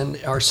tents,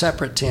 and our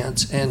separate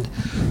tents, and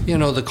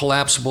the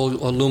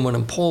collapsible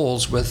aluminum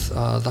poles with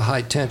the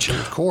high tension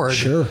cord.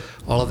 Sure.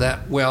 All of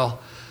that.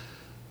 Well,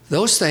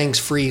 those things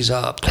freeze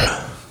up.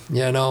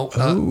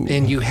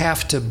 And you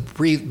have to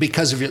breathe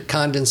because of your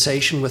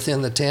condensation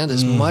within the tent.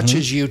 As much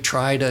as you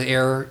try to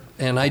air,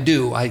 and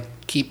I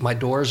keep my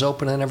doors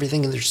open and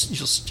everything, and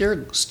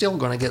you're still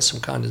going to get some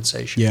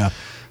condensation. Yeah.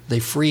 They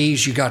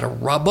freeze. You got to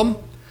rub them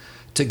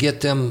to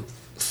get them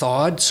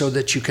thawed so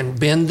that you can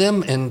bend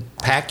them and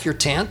pack your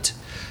tent.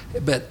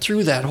 But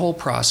through that whole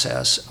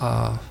process,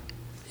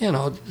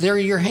 they're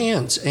your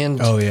hands.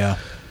 And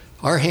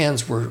our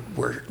hands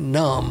were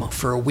numb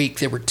for a week.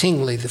 They were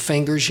tingly, the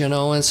fingers,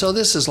 and so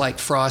this is like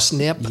frost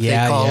nip, they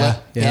call it.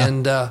 Yeah.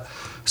 And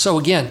so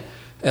again,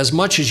 as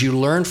much as you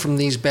learn from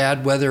these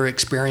bad weather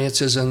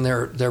experiences, and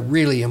they're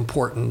really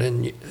important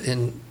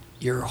in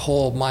your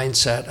whole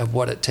mindset of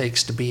what it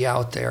takes to be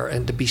out there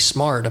and to be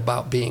smart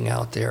about being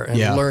out there and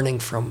learning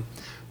from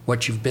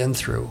what you've been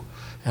through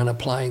and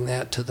applying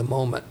that to the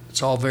moment.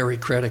 It's all very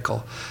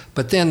critical.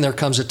 But then there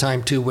comes a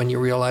time, too, when you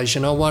realize,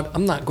 you know what,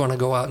 I'm not going to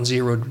go out in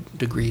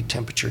 0-degree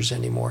temperatures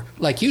anymore.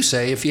 Like you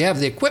say, if you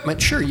have the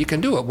equipment, sure, you can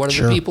do it. What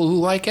are the people who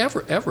like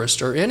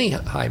Everest or any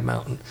high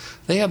mountain?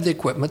 They have the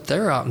equipment.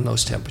 They're out in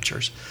those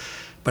temperatures.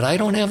 But I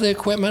don't have the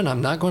equipment.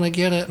 I'm not going to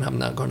get it, and I'm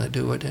not going to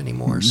do it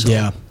anymore.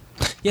 So.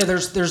 Yeah,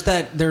 there's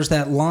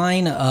that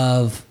line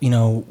of,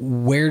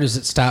 where does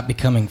it stop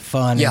becoming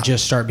fun and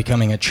just start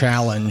becoming a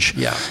challenge?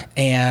 Yeah.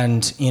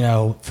 And,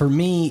 for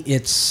me,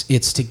 it's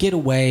to get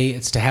away,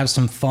 it's to have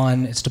some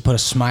fun, it's to put a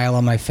smile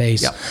on my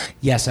face. Yep.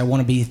 Yes, I want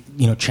to be,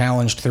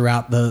 challenged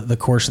throughout the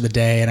course of the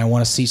day, and I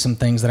want to see some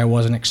things that I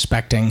wasn't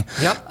expecting.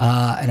 Yep.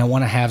 And I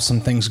want to have some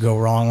things go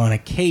wrong on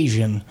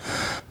occasion.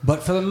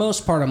 But for the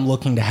most part, I'm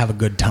looking to have a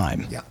good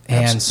time. Yeah.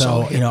 And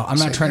so, I'm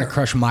not trying to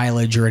crush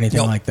mileage or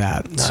anything like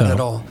that. Not at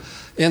all.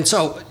 And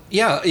so,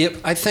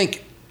 I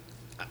think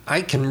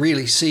I can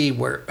really see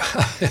where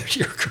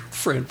your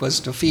girlfriend was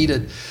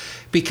defeated,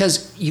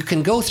 because you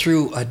can go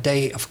through a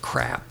day of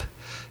crap.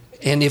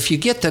 And if you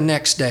get the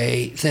next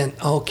day, then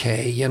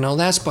okay, you know,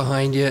 that's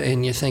behind you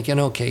and you're thinking,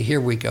 okay, here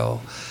we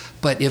go.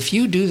 But if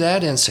you do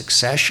that in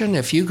succession,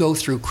 if you go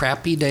through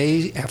crappy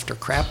day after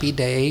crappy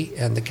day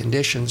and the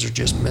conditions are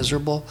just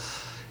miserable,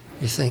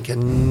 you're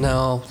thinking,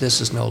 no,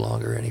 this is no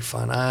longer any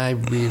fun. I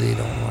really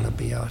don't want to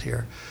be out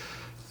here.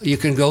 You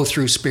can go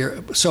through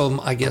so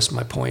I guess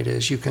my point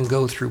is you can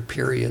go through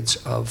periods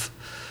of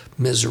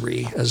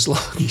misery as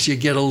long as you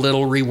get a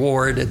little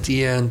reward at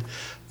the end.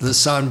 The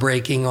sun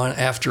breaking on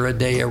after a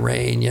day of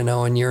rain, you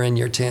know, and you're in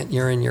your tent,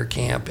 you're in your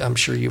camp. I'm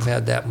sure you've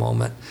had that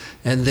moment.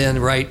 And then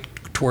right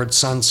towards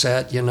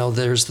sunset, you know,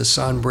 there's the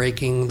sun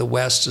breaking, the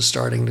west is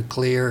starting to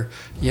clear,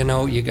 you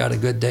know, you got a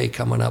good day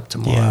coming up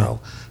tomorrow.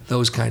 Yeah.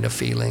 Those kind of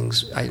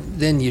feelings.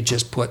 Then you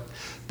just put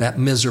that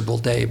miserable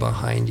day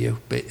behind you,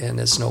 and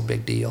it's no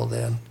big deal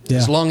then. Yeah.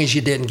 As long as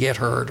you didn't get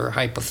hurt or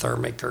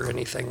hypothermic or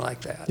anything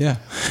like that. Yeah.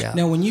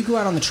 Now, when you go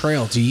out on the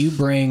trail, do you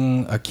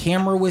bring a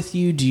camera with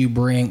you?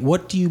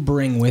 What do you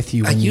bring with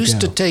you when you go? I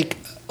used to take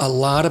a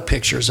lot of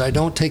pictures. I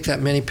don't take that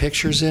many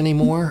pictures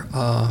anymore.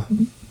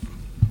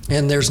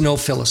 And there's no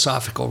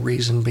philosophical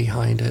reason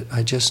behind it.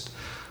 I just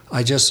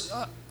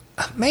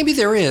maybe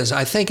there is.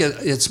 I think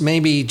it's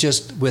maybe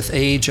just with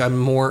age, I'm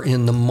more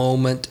in the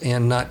moment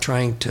and not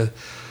trying to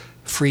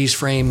freeze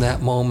frame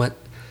that moment.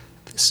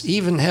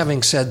 Even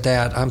having said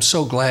that, I'm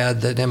so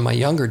glad that in my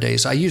younger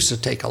days, I used to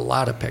take a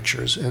lot of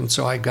pictures. And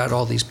so I got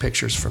all these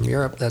pictures from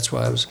Europe. That's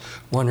why I was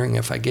wondering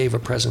if I gave a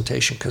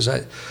presentation, because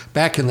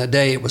back in the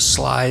day, it was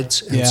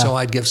slides. And so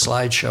I'd give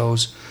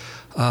slideshows.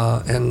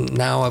 And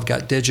now I've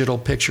got digital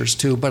pictures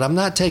too, but I'm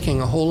not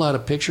taking a whole lot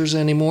of pictures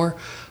anymore.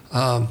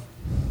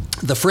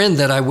 The friend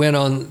that I went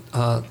on,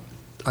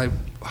 I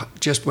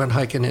just went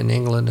hiking in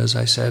England, as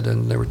I said,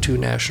 and there were 2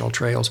 national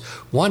trails.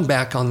 One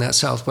back on that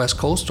Southwest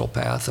Coastal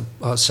Path,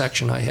 a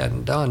section I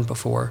hadn't done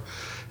before.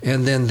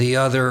 And then the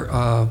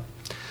other,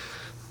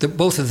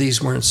 both of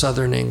these were in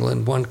southern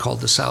England, one called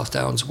the South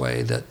Downs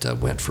Way that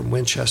went from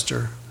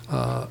Winchester,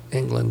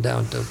 England,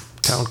 down to a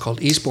town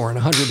called Eastbourne,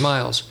 100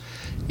 miles.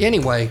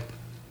 Anyway,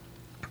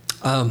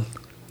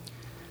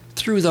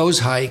 through those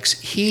hikes,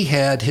 he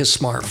had his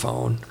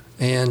smartphone,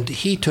 and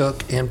he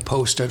took and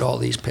posted all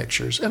these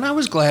pictures. And I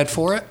was glad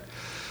for it,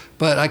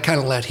 but I kind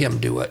of let him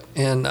do it.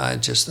 And I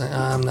just,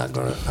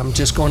 I'm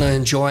just going to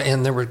enjoy.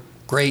 And there were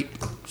great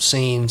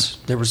scenes.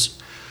 There was,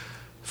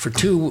 for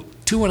two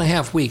and a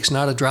half weeks,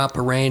 not a drop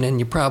of rain. And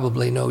you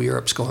probably know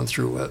Europe's going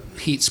through a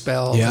heat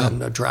spell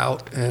and a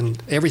drought,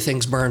 and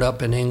everything's burned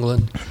up in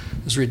England.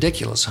 It was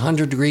ridiculous,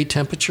 100-degree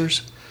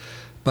temperatures.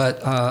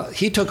 But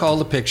he took all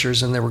the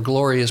pictures, and there were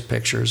glorious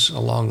pictures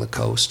along the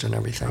coast and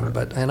everything.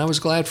 And I was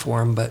glad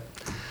for him, but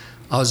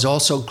I was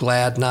also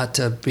glad not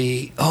to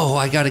be,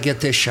 I got to get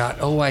this shot.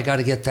 I got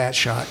to get that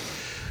shot.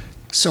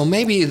 So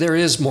maybe there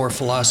is more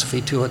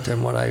philosophy to it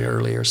than what I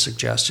earlier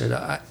suggested.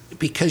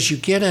 Because you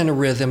get in a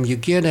rhythm, you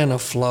get in a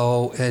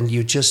flow, and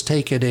you just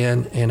take it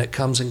in, and it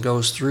comes and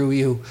goes through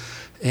you.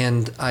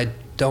 And I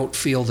don't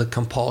feel the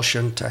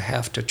compulsion to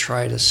have to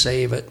try to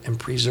save it and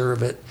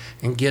preserve it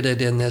and get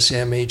it in this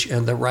image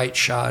and the right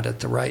shot at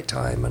the right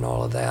time and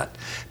all of that.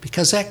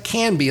 Because that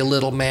can be a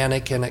little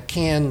manic, and it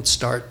can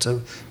start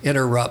to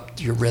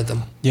interrupt your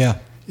rhythm. Yeah.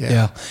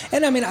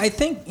 And I mean, I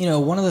think,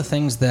 one of the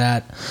things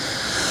that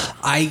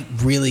I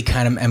really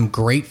kind of am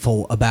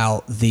grateful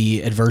about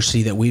the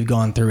adversity that we've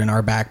gone through in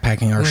our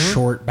backpacking, our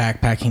short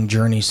backpacking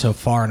journey so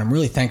far, and I'm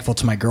really thankful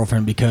to my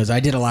girlfriend, because I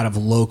did a lot of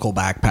local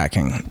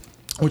backpacking,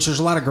 which there's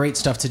a lot of great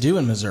stuff to do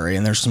in Missouri,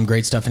 and there's some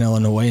great stuff in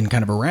Illinois and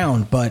kind of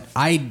around, but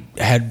I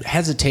had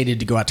hesitated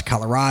to go out to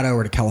Colorado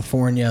or to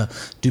California,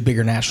 do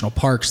bigger national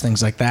parks,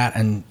 things like that,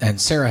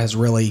 and Sarah has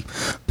really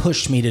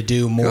pushed me to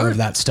do more of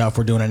that stuff.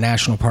 We're doing a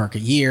national park a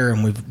year,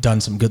 and we've done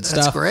some good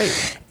stuff. That's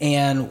great.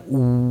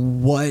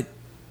 And what,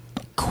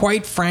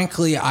 quite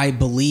frankly, I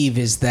believe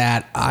is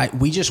that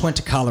we just went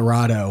to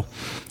Colorado,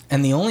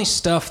 and the only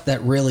stuff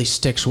that really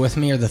sticks with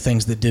me are the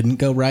things that didn't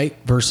go right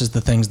versus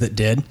the things that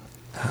did.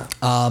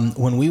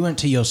 When we went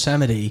to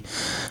Yosemite,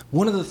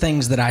 one of the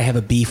things that I have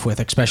a beef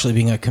with, especially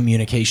being a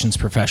communications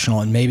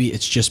professional, and maybe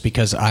it's just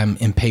because I'm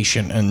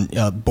impatient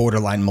and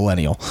borderline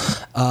millennial,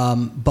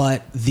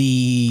 but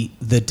the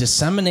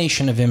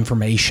dissemination of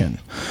information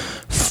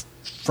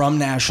from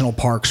national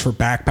parks for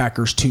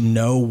backpackers to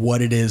know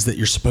what it is that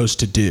you're supposed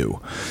to do,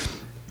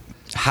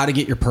 how to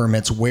get your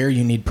permits, where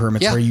you need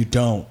permits, where you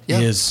don't,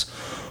 is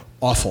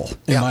awful,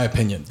 in my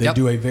opinion. They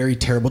do a very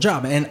terrible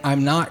job. And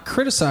I'm not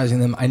criticizing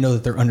them. I know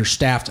that they're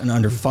understaffed and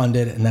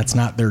underfunded, and that's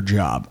not their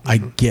job. I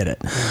get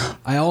it.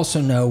 I also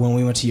know when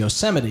we went to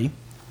Yosemite,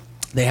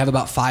 they have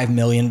about 5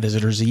 million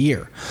visitors a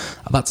year.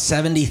 About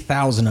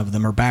 70,000 of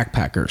them are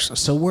backpackers.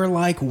 So we're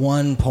like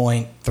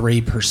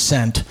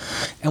 1.3%,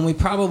 and we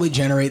probably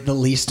generate the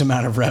least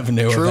amount of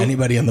revenue of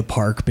anybody in the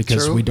park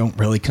because we don't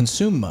really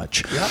consume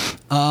much.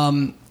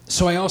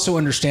 So I also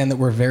understand that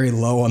we're very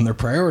low on their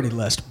priority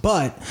list,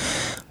 but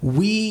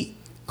we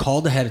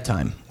called ahead of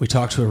time. We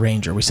talked to a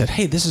ranger. We said,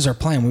 hey, this is our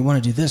plan. We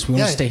want to do this. We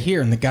want to stay here.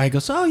 And the guy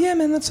goes, oh, yeah,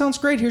 man, that sounds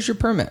great. Here's your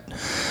permit.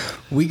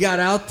 We got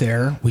out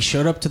there. We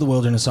showed up to the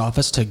wilderness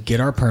office to get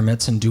our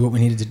permits and do what we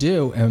needed to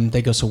do. And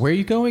they go, so where are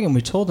you going? And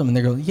we told them, and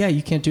they go, yeah,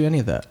 you can't do any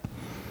of that.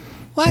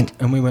 What?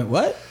 And we went,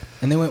 what?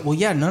 And they went, well,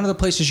 yeah, none of the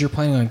places you're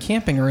planning on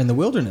camping are in the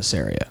wilderness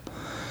area.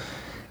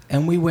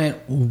 And we went,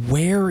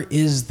 where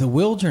is the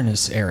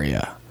wilderness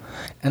area?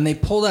 And they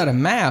pulled out a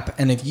map,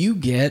 and if you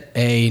get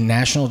a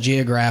National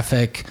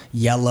Geographic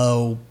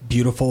yellow,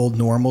 beautiful,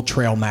 normal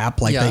trail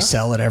map like they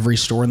sell at every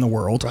store in the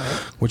world,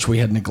 which we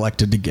had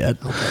neglected to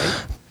get. Okay.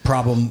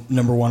 Problem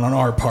number one on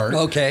our part.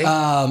 Okay.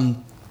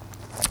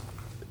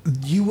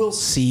 You will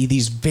see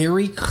these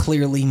very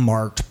clearly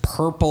marked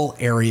purple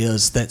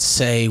areas that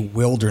say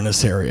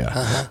wilderness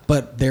area.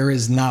 But there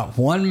is not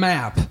one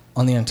map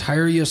on the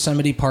entire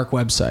Yosemite Park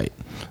website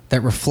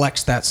that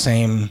reflects that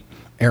same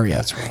area.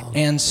 That's wrong.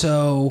 And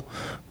so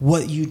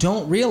what you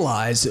don't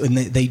realize, and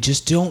they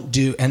just don't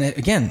do, and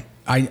again,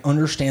 I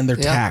understand their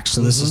tax,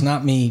 so this is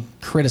not me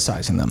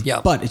criticizing them,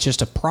 but it's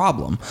just a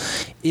problem,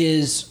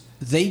 is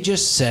they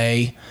just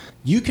say,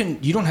 you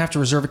don't have to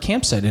reserve a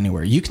campsite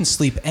anywhere. You can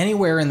sleep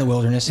anywhere in the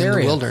wilderness area.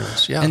 In the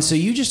wilderness, And so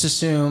you just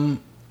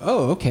assume,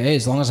 oh, okay,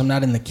 as long as I'm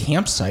not in the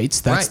campsites,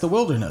 that's the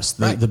wilderness.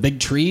 The big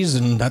trees,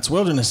 and that's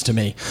wilderness to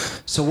me.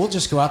 So we'll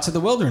just go out to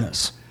the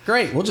wilderness.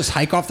 Great, we'll just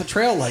hike off the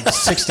trail like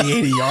 60,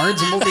 80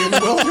 yards, and we'll be in the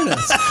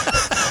wilderness.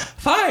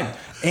 Fine.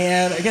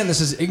 And again,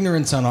 this is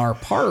ignorance on our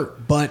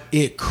part, but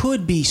it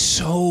could be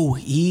so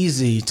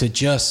easy to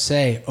just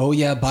say, oh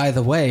yeah, by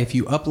the way, if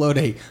you upload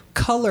a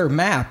color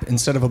map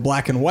instead of a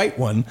black and white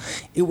one,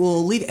 it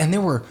will leave. And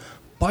there were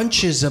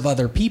bunches of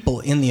other people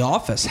in the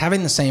office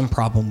having the same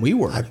problem we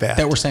were. I bet.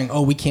 That were saying,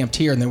 oh, we camped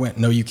here. And they went,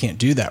 no, you can't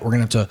do that. We're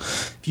going to have to,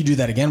 if you do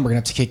that again, we're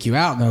going to have to kick you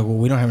out. And they go, well,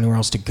 we don't have anywhere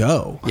else to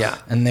go. Yeah.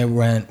 And they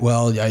went,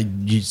 well,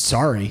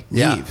 sorry,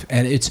 Yeah. leave.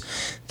 And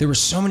there were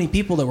so many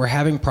people that were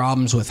having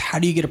problems with how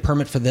do you get a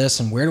permit for this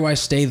and where do I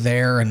stay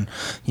there? And,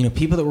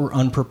 people that were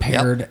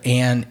unprepared.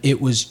 And it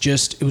was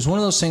one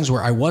of those things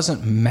where I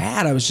wasn't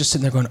mad. I was just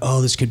sitting there going,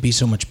 oh, this could be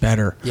so much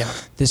better. Yeah.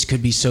 This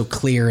could be so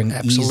clear and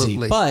easy.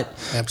 But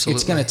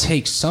it's going to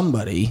take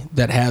somebody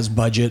that has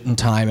budget and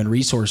time and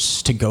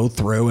resources to go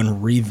through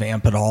and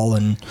revamp it all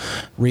and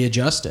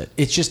readjust it.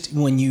 It's just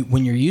when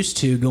you're used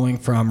to going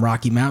from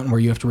Rocky Mountain where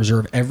you have to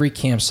reserve every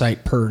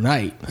campsite per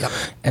night,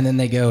 and then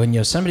they go in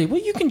Yosemite,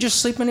 well, you can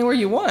just sleep anywhere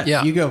you want.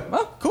 Yeah. You go,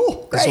 oh,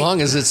 cool, great. As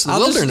long as it's the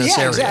wilderness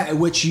area. Exactly,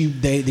 which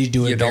they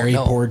do a very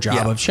poor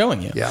job of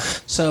showing you. Yeah.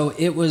 So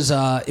it was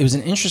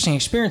an interesting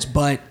experience,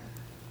 but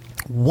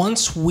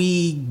once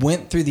we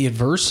went through the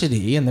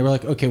adversity and they were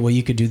like, okay, well,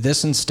 you could do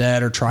this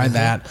instead or try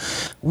that,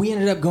 we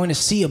ended up going to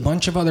see a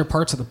bunch of other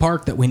parts of the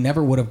park that we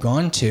never would have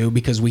gone to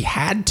because we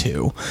had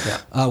to.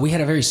 Yeah. We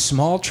had a very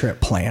small trip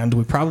planned.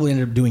 We probably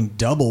ended up doing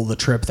double the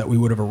trip that we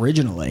would have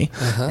originally.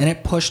 And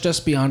it pushed us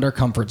beyond our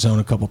comfort zone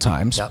a couple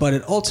times, but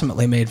it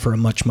ultimately made for a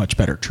much, much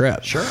better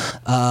trip. Sure.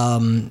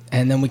 And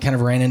then we kind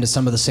of ran into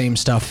some of the same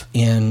stuff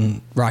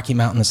in Rocky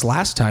Mountain this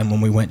last time when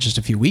we went just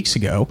a few weeks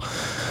ago.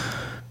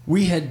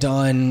 We had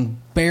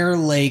done Bear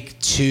Lake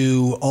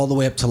to all the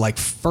way up to like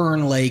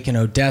Fern Lake in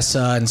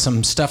Odessa and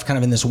some stuff kind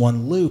of in this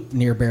one loop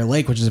near Bear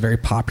Lake, which is a very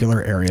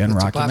popular area in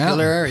Rocky Mountain.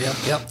 Popular area,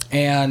 yep.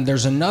 And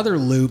there's another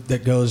loop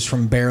that goes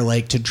from Bear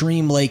Lake to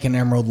Dream Lake and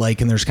Emerald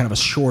Lake, and there's kind of a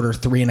shorter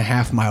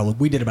 3.5 mile loop.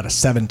 We did about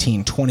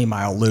a 20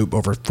 mile loop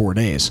over 4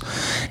 days.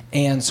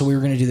 And so we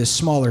were going to do this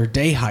smaller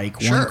day hike,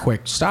 one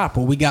quick stop.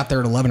 Well, we got there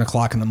at 11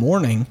 o'clock in the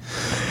morning.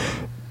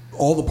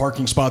 All the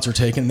parking spots are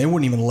taken. They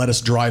wouldn't even let us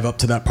drive up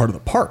to that part of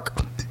the park.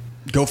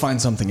 Go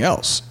find something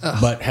else,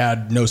 but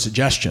had no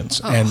suggestions.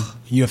 And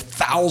you have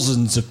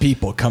thousands of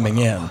people coming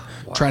in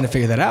trying to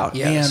figure that out.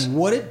 Yes. And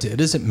what it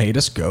did is it made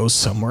us go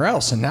somewhere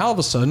else. And now all of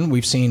a sudden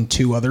we've seen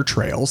 2 other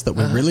trails that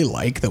we really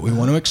like, that we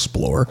want to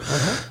explore.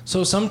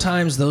 So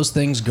sometimes those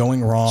things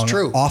going wrong,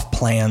 off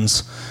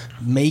plans,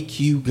 make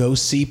you go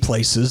see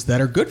places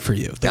that are good for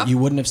you, that you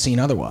wouldn't have seen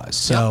otherwise.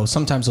 So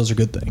sometimes those are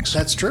good things.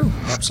 That's true.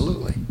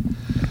 Absolutely.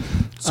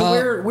 So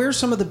where are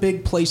some of the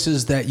big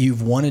places that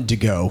you've wanted to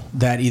go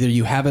that either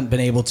you haven't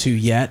been able to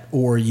yet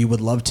or you would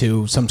love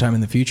to sometime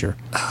in the future?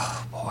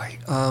 Oh, boy.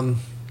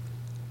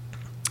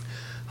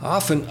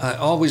 I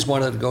always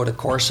wanted to go to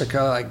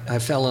Corsica. I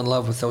fell in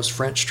love with those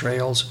French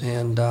trails,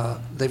 and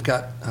they've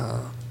got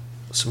a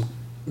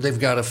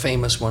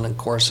famous one in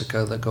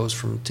Corsica that goes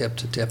from tip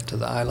to tip to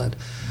the island.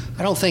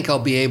 I don't think I'll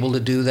be able to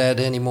do that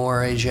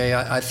anymore, AJ.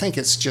 I think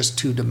it's just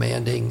too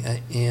demanding,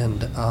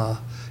 and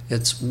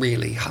it's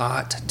really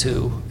hot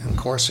too in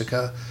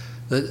Corsica.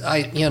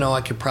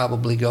 I could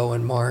probably go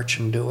in March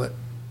and do it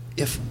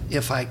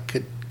if I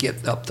could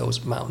get up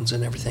those mountains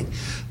and everything.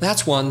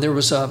 That's one. There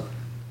was a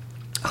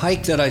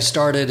hike that I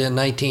started in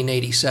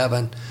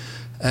 1987.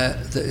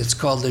 It's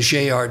called the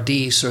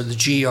JRDs, or the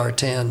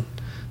GR10,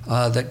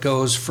 that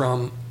goes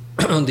from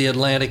the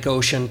Atlantic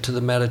Ocean to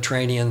the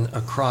Mediterranean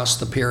across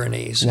the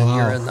Pyrenees. Wow. And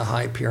you're in the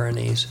high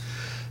Pyrenees.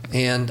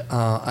 And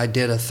I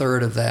did a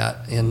third of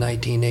that in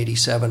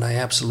 1987. I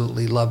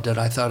absolutely loved it.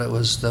 I thought it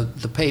was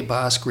the Pays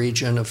Basque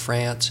region of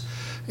France,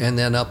 And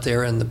then up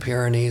there in the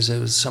Pyrenees, it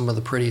was some of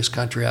the prettiest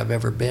country I've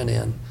ever been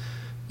in,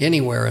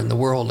 anywhere in the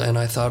world. And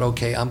I thought,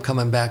 okay, I'm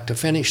coming back to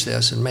finish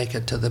this and make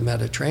it to the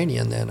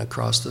Mediterranean then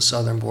across the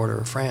southern border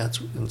of France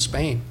and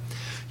Spain.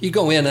 You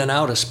go in and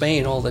out of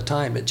Spain all the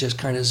time. It just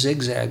kind of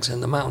zigzags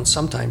in the mountains.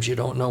 Sometimes you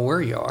don't know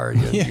where you are.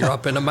 You're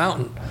up in a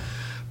mountain.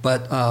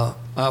 But I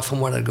often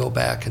want to go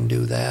back and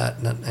do that,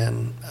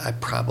 and I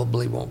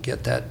probably won't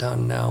get that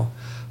done now.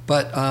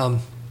 But I'm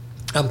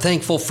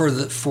thankful for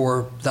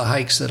the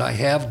hikes that I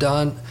have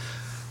done.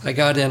 I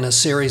got in a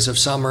series of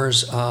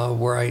summers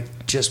where I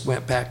just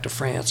went back to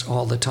France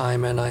all the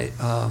time, and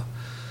I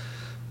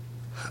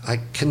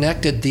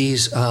connected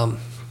these.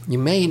 You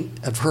may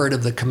have heard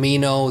of the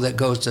Camino that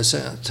goes to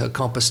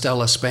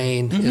Compostela,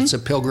 Spain. Mm-hmm. It's a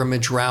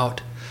pilgrimage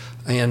route,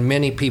 and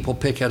many people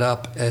pick it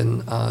up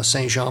in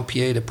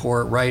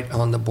Saint-Jean-Pied-de-Port, right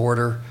on the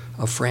border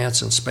of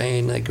France and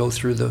Spain. They go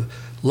through the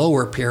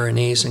lower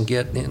Pyrenees and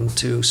get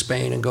into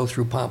Spain and go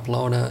through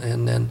Pamplona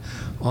and then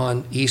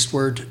on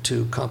eastward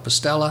to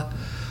Compostela.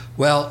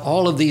 Well,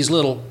 all of these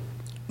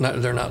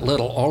they're not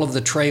little, all of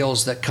the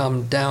trails that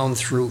come down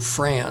through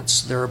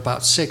France, there are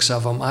about 6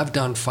 of them. I've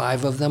done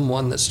 5 of them,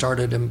 one that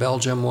started in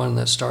Belgium, one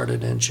that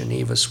started in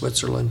Geneva,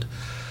 Switzerland,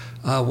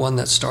 one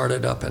that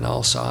started up in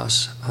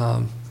Alsace.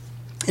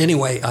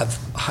 Anyway, I've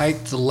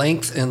hiked the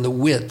length and the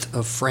width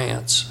of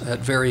France at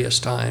various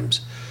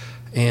times.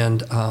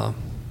 And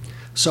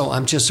so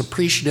I'm just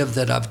appreciative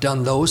that I've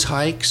done those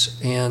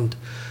hikes. And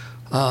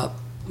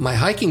my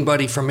hiking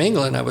buddy from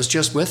England, I was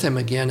just with him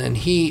again, and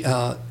he,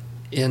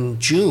 in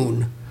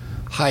June,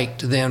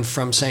 hiked then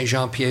from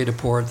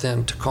Saint-Jean-Pied-de-Port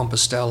then to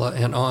Compostela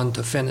and on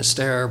to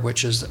Finisterre,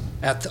 which is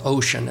at the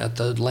ocean, at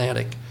the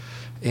Atlantic,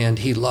 and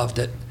he loved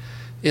it.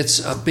 It's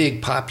a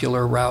big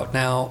popular route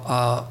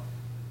now,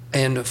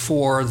 and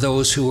for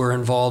those who are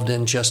involved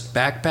in just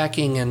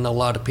backpacking and a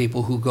lot of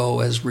people who go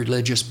as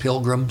religious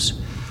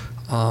pilgrims,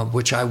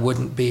 which I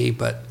wouldn't be,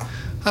 but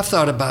I've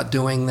thought about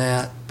doing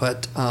that.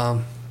 But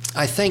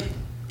I think,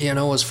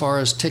 as far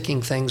as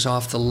ticking things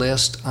off the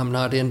list, I'm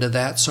not into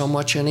that so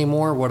much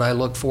anymore. What I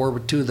look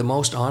forward to the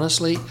most,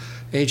 honestly,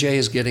 AJ,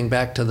 is getting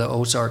back to the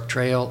Ozark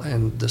Trail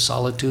and the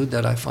solitude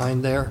that I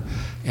find there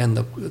and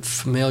the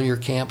familiar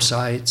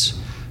campsites.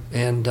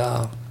 And,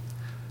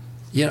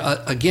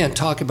 again,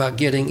 talk about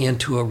getting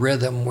into a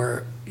rhythm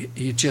where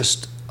you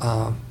just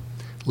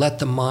let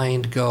the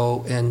mind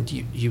go and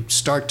you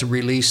start to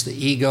release the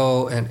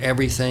ego and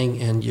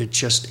everything, and you're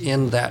just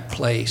in that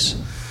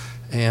place.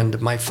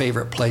 And my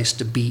favorite place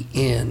to be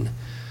in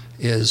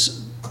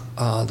is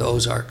the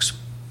Ozarks,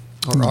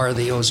 or are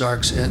the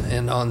Ozarks,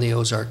 and on the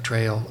Ozark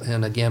Trail.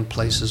 And again,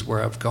 places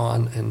where I've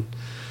gone and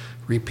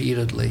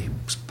repeatedly,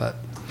 but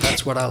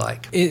that's what I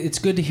like. It's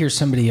good to hear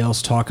somebody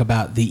else talk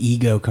about the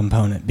ego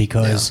component,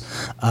 because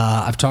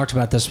I've talked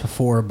about this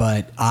before,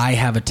 but I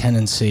have a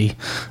tendency,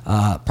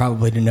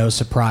 probably to no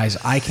surprise,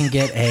 I can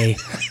get a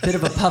bit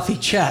of a puffy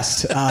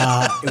chest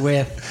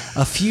with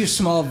a few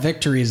small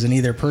victories in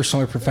either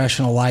personal or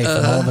professional life,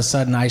 and all of a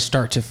sudden I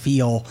start to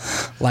feel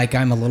like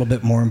I'm a little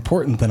bit more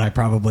important than I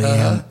probably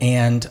am.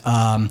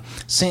 And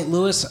St.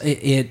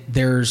 Louis,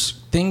 there's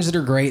things that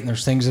are great and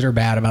there's things that are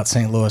bad about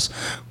St. Louis.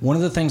 One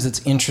of the things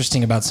that's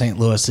interesting about St.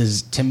 Louis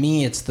is, to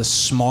me, it's the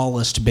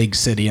smallest big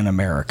city in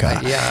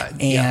America.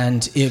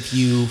 And if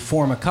you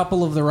form a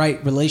couple of the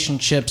right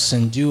relationships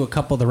and do a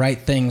couple of the right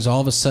things,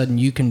 all of a sudden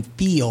you can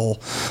feel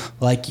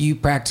like you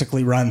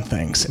practically run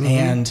things. Mm-hmm.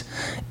 And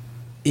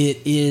it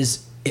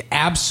is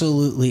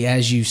absolutely,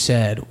 as you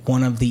said,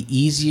 one of the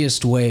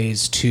easiest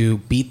ways to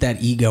beat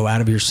that ego out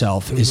of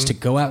yourself is to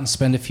go out and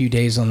spend a few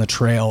days on the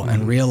trail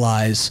and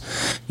realize,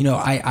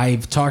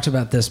 I've talked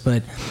about this,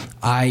 but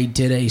I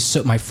did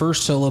my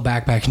first solo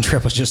backpacking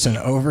trip was just an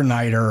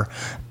overnighter,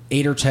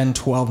 8 or 10,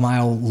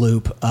 12-mile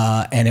loop,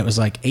 and it was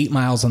like 8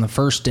 miles on the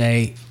first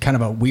day, kind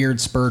of a weird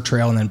spur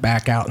trail, and then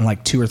back out and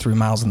like 2 or 3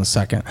 miles on the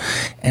second.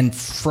 And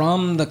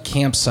from the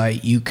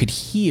campsite, you could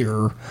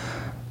hear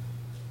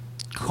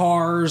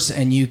cars,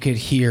 and you could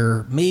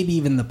hear maybe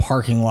even the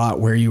parking lot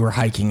where you were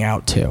hiking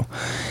out to.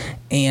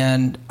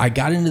 And I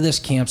got into this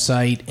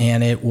campsite,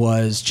 and it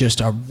was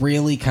just a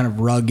really kind of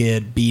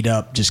rugged, beat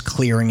up, just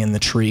clearing in the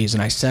trees.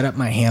 And I set up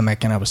my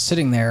hammock, and I was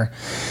sitting there,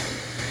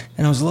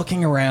 and I was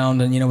looking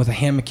around, and with a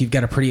hammock, you've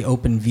got a pretty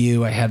open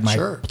view. I had my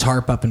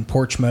tarp up in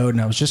porch mode,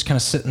 and I was just kind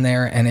of sitting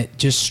there, and it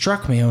just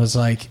struck me. I was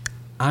like,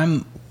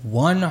 I'm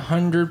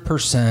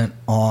 100%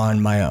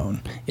 on my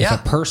own. If a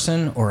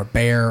person or a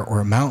bear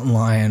or a mountain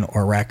lion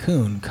or a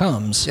raccoon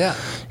comes,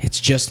 it's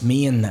just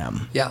me and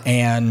them.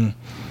 And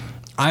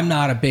I'm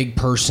not a big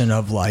person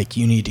of like,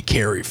 you need to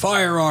carry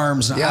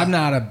firearms. I'm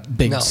not a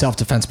big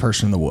self-defense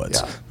person in the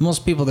woods.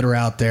 Most people that are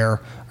out there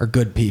are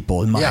good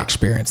people, in my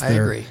experience. I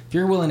agree. If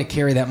you're willing to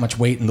carry that much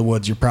weight in the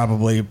woods, you're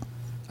probably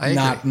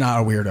not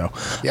a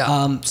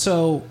weirdo.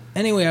 So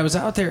anyway, I was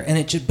out there,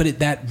 and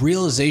that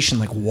realization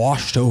like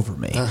washed over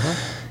me.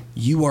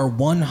 You are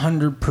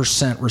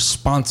 100%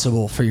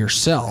 responsible for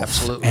yourself.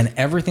 Absolutely. And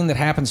everything that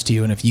happens to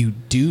you. And if you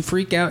do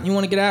freak out and you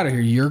want to get out of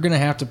here, you're going to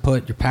have to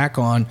put your pack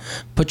on,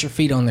 put your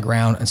feet on the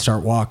ground, and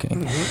start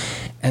walking.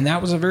 And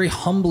that was a very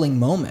humbling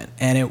moment.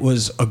 And it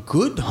was a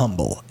good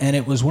humble. And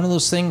it was one of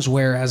those things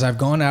where, as I've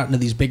gone out into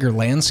these bigger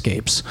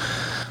landscapes,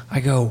 I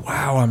go,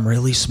 wow, I'm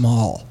really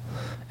small.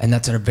 And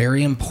that's a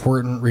very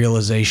important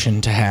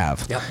realization to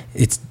have. Yep.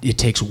 It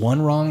takes one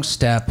wrong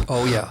step,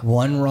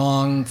 one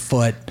wrong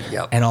foot,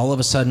 and all of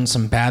a sudden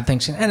some bad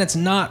things. And it's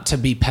not to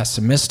be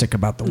pessimistic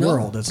about the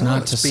world. It's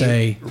not to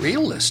say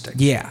realistic.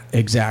 Yeah,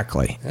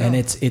 exactly. Yeah. And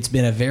it's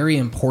been a very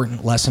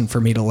important lesson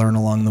for me to learn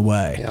along the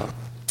way. Yeah.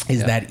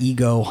 Is that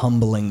ego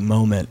humbling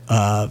moment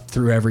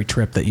through every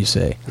trip that you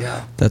see.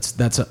 Yeah.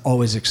 That's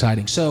always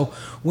exciting. So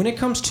when it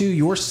comes to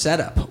your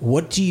setup,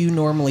 what do you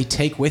normally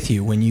take with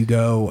you when you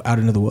go out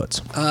into the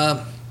woods?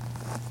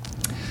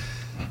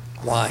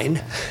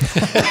 Wine.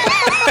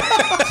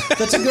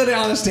 That's a good,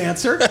 honest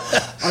answer.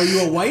 Are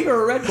you a white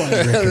or a red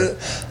wine drinker?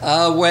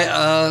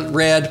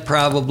 Red,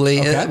 probably.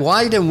 Okay.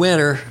 White in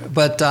winter,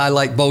 but I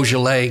like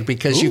Beaujolais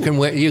because you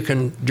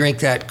can drink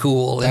that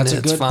cool. That's and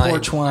a it's good fine.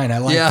 porch wine. I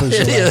like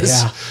Beaujolais. It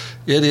is. Yeah.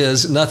 It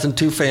is. Nothing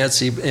too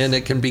fancy, and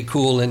it can be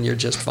cool, and you're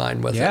just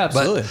fine with it. Yeah,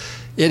 absolutely.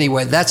 But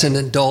anyway, that's an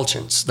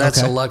indulgence.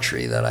 That's a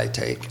luxury that I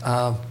take.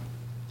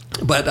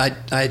 But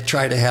I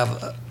try to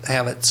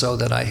have it so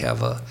that I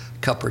have a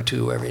cup or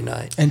two every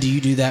night. And do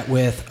you do that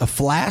with a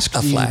flask?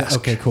 A flask.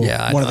 Okay, cool.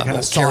 Yeah, one of the kind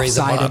of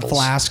soft-sided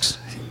flasks.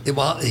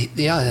 Well,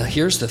 yeah.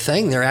 Here's the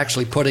thing: they're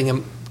actually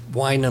putting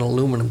wine in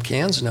aluminum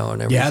cans now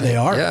and everything. Yeah, they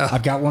are. Yeah.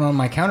 I've got one on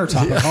my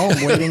countertop at home,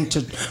 waiting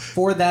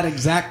for that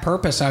exact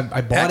purpose.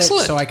 I bought it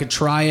so I could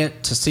try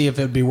it to see if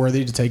it would be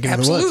worthy to take into the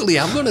woods. Absolutely,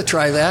 I'm going to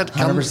try that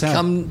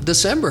come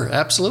December.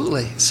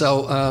 Absolutely.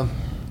 So,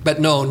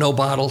 but no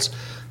bottles.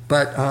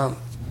 But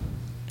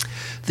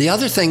the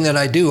other thing that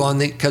I do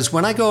because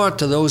when I go out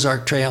to the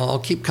Ozark Trail, I'll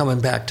keep coming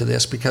back to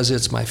this because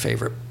it's my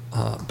favorite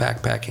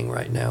backpacking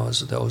right now is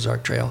the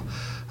Ozark Trail.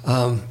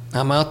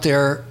 I'm out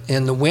there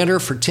in the winter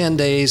for 10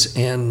 days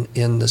and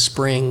in the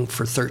spring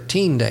for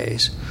 13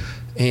 days.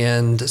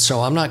 And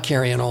so I'm not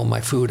carrying all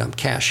my food, I'm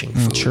caching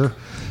food. Sure.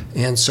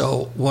 And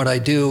so what I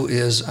do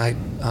is I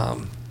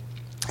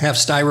have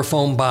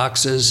styrofoam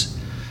boxes,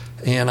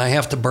 and I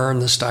have to burn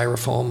the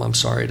styrofoam. I'm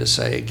sorry to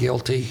say,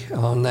 guilty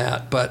on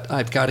that, but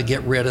I've got to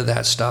get rid of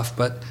that stuff.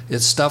 But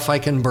it's stuff I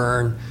can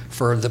burn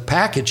for the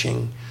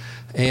packaging.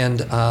 And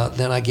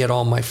then I get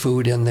all my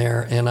food in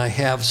there, and I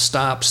have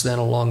stops then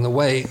along the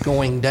way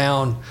going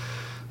down.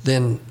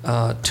 Then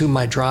to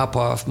my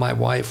drop-off, my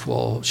wife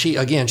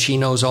she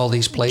knows all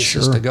these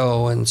places to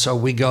go, and so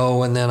we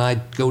go, and then I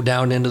go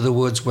down into the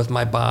woods with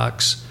my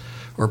box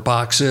or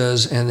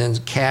boxes, and then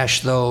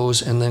cache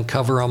those, and then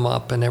cover them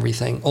up and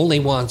everything. Only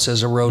once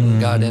as a rodent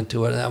got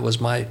into it, and that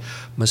was my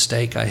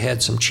mistake. I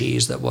had some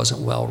cheese that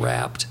wasn't well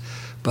wrapped,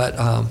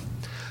 but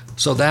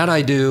so that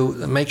I do,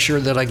 make sure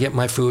that I get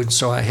my food,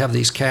 so I have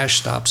these cache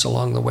stops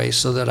along the way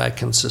so that I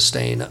can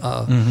sustain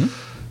a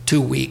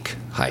 2-week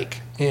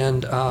hike.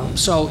 And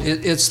so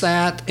it's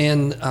that,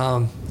 and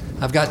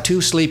I've got 2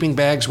 sleeping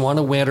bags, one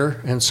a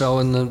winter, and so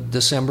in the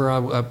December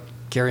I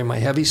carry my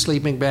heavy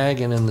sleeping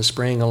bag, and in the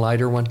spring a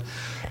lighter one.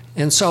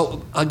 And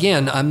so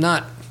again, I'm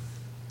not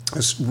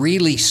a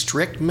really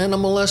strict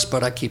minimalist,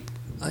 but I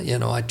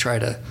try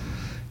to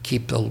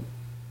keep the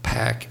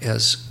pack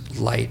as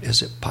light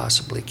as it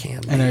possibly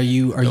can be. And are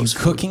you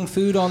cooking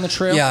food on the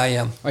trail? Yeah, I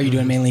am. Are you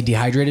doing mainly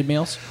dehydrated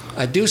meals?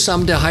 I do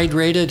some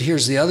dehydrated.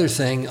 Here's the other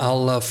thing.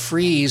 I'll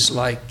freeze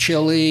like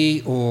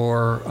chili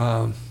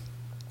or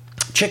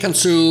chicken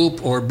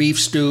soup or beef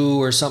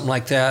stew or something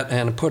like that,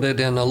 and put it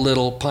in a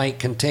little pint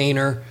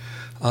container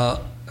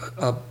that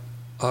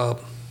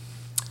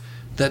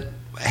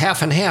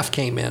half and half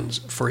came in,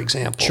 for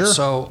example. Sure.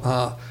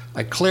 So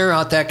I clear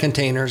out that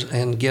container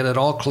and get it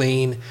all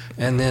clean,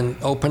 and then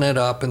open it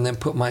up, and then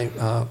put my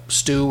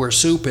stew or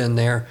soup in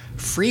there,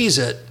 freeze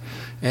it,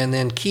 and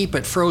then keep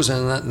it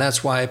frozen. And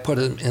that's why I put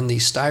it in the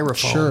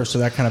styrofoam. Sure, so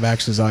that kind of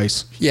acts as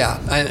ice.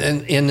 Yeah,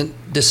 and in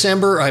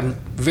December, I'm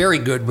very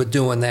good with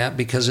doing that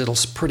because it'll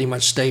pretty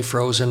much stay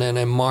frozen. And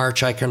in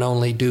March, I can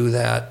only do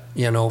that,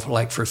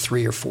 like for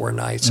 3 or 4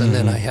 nights. And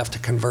then I have to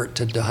convert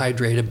to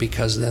dehydrated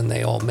because then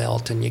they all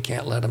melt and you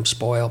can't let them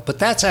spoil. But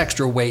that's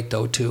extra weight,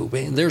 though, too. I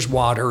mean, there's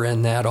water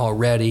in that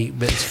already.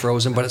 It's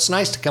frozen. But it's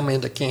nice to come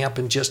into camp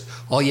and just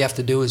all you have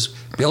to do is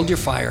build your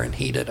fire and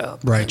heat it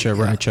up. Right.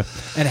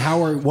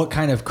 And what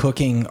kind of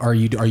cooking are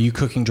you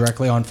cooking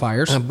directly on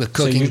fires? I'm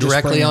cooking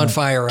directly on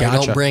fire.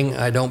 Gotcha.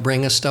 I don't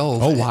bring a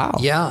stove. Oh, wow.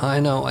 Yeah, I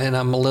know, and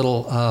I'm a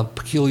little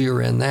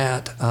peculiar in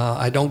that.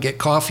 I don't get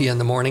coffee in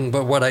the morning,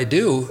 but what I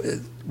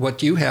do,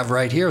 what you have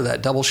right here,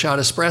 that double shot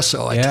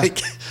espresso,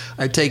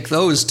 I take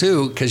those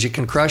too, because you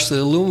can crush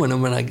the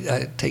aluminum, and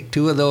I take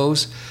 2 of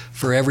those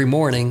for every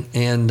morning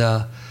and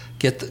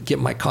get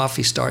my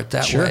coffee start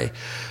that way.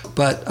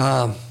 But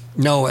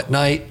no, at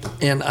night,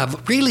 and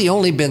I've really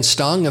only been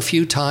stung a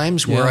few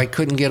times where I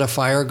couldn't get a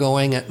fire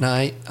going at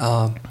night,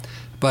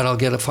 but I'll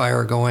get a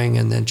fire going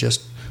and then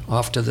just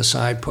off to the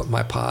side, put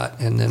my pot,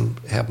 and then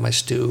have my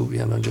stew,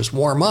 just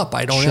warm up.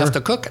 I don't have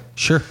to cook it.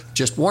 Sure.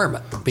 Just warm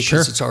it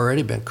because it's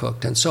already been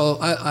cooked. And so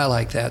I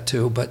like that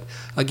too. But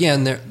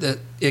again,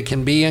 it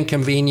can be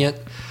inconvenient.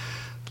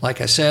 Like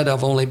I said,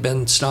 I've only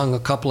been stung a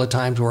couple of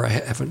times where I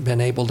haven't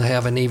been able to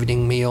have an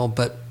evening meal,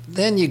 but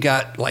then you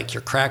got like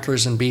your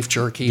crackers and beef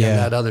jerky and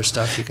that other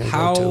stuff you can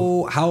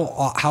go to.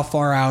 How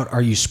far out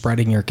are you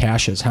spreading your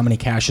caches? How many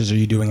caches are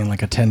you doing in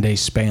like a 10-day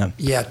span?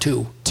 Yeah,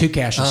 2. 2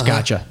 caches.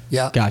 Gotcha.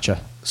 Yeah.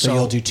 Gotcha. So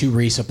you'll do 2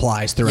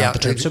 resupplies throughout the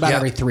trip. So about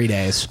every 3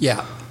 days.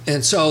 Yeah.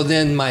 And so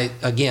then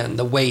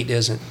the weight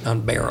isn't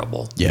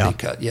unbearable. Yeah.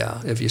 Because,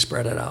 if you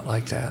spread it out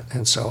like that.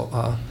 And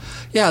so,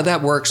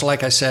 that works.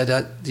 Like I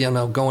said,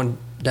 going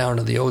down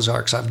to the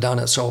Ozarks, I've done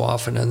it so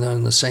often, and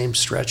then the same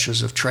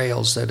stretches of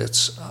trails that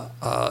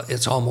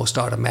it's almost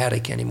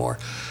automatic anymore.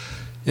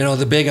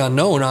 The big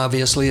unknown,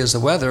 obviously, is the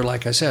weather.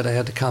 Like I said, I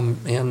had to come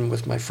in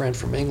with my friend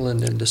from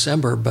England in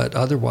December, but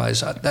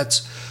otherwise,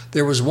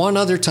 there was one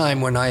other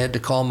time when I had to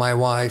call my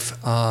wife.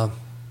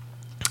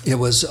 It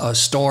was a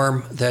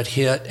storm that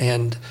hit,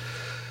 and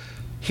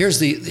here's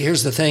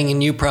the thing,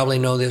 and you probably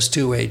know this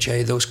too,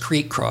 AJ. Those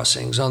creek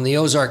crossings on the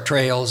Ozark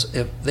trails,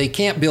 if they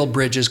can't build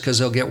bridges because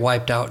they'll get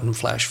wiped out in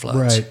flash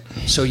floods. Right.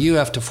 So you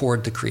have to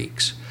ford the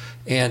creeks,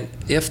 and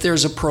if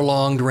there's a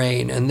prolonged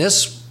rain, and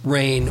this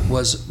rain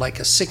was like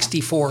a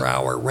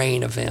 64-hour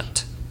rain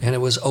event, and it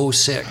was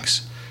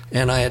 06,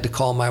 and I had to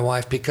call my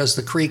wife because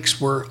the creeks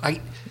were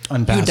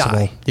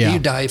unpassable. You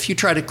die if you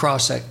try to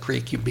cross that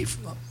creek. You'd be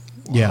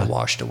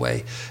washed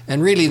away.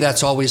 And really,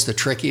 that's always the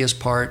trickiest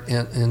part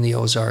in the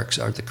Ozarks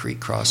are the creek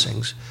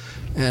crossings,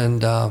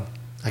 and I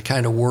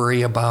kind of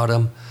worry about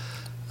them,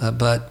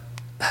 but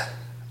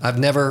I've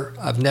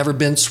never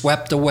been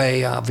swept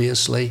away.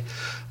 Obviously,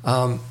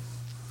 you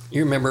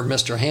remember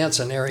Mr.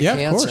 Hansen, Eric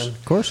Hansen,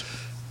 of course.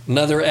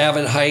 Another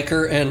avid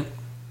hiker, and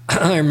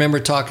I remember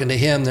talking to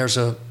him. There's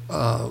a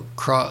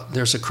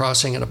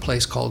crossing at a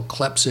place called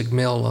Klepzig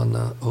Mill on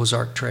the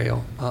Ozark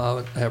Trail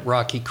at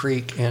Rocky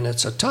Creek, and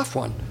it's a tough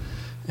one.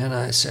 And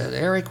I said,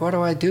 Eric, what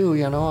do I do?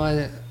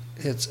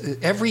 It's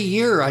every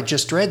year I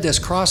just dread this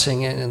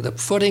crossing, and the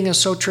footing is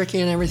so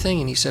tricky and everything.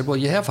 And he said, well,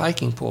 you have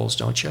hiking poles,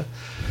 don't you?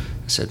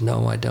 I said,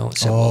 no, I don't. I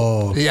said,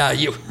 well,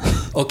 you.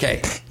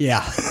 Okay.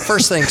 Yeah.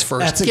 First things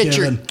first.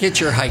 Get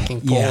your hiking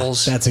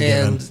poles. Yeah, that's a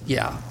given.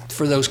 And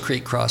for those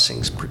creek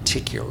crossings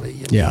particularly,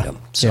 you need them.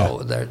 So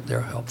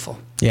they're helpful.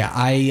 Yeah,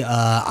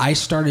 I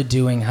started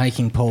doing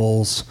hiking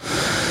poles.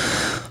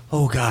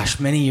 Oh gosh,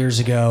 many years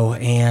ago,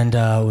 and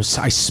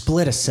I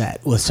split a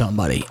set with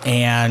somebody,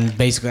 and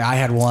basically I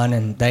had one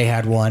and they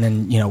had one,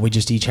 and we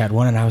just each had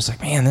one, and I was like,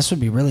 man, this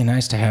would be really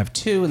nice to have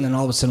 2, and then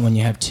all of a sudden when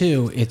you have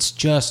 2, it's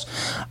just,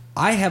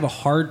 I have a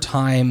hard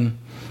time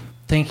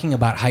thinking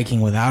about hiking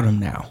without them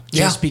now,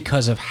 just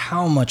because of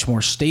how much more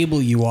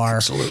stable you are.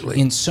 Absolutely.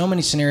 In so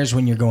many scenarios,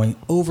 when you're going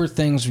over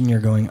things, when you're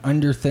going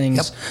under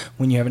things,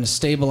 when you're having to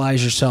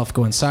stabilize yourself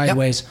going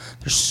sideways,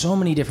 there's so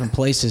many different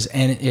places,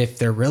 and if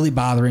they're really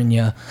bothering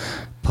you,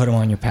 put them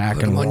on your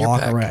pack and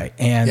walk away.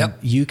 And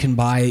you can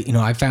buy,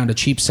 I found a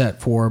cheap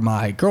set for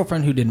my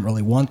girlfriend who didn't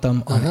really want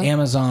them on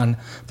Amazon.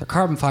 They're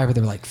carbon fiber.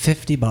 They're like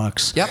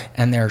 $50.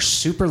 And they're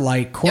super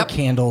light cork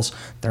handles.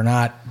 They're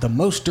not the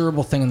most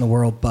durable thing in the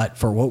world, but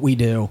for what we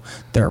do,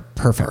 they're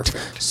perfect.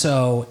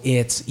 So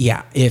it's,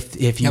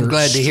 if you're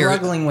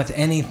struggling with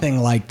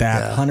anything like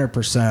that,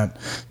 100%,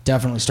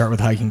 definitely start with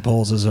hiking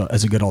poles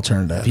as a good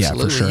alternative. Absolutely.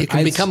 Yeah, for sure. You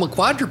can become a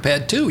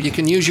quadruped too. You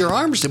can use your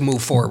arms to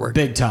move forward.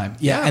 Big time.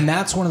 Yeah. And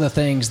that's one of the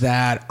things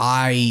that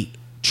I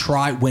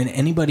try when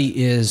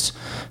anybody is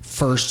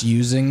first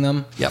using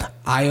them.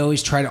 I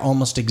always try to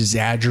almost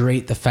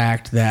exaggerate the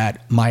fact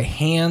that my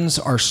hands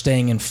are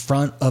staying in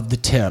front of the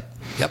tip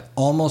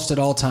almost at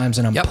all times,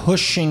 and I'm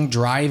pushing,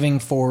 driving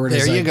forward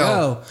as I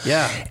go.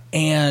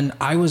 And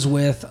I was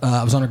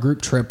on a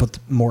group trip with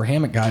more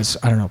hammock guys,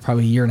 I don't know,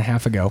 probably a year and a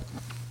half ago.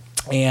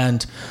 And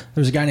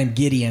there was a guy named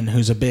Gideon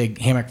who's a big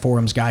hammock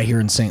forums guy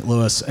here in St.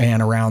 Louis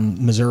and around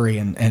Missouri.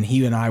 And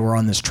he and I were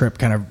on this trip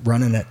kind of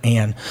running it.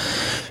 And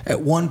at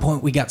one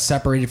point we got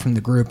separated from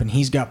the group, and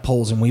he's got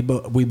poles and we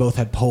both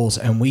had poles,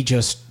 and we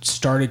just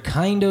started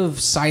kind of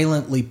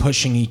silently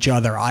pushing each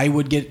other. I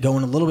would get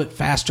going a little bit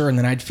faster, and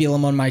then I'd feel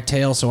him on my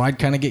tail. So I'd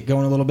kind of get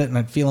going a little bit and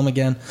I'd feel him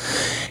again.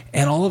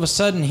 And all of a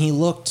sudden he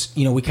looked,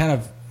 we kind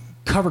of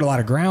covered a lot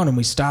of ground, and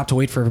we stopped to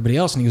wait for everybody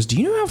else, and he goes, do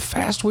you know how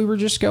fast we were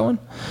just going?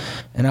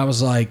 And I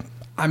was like,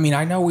 I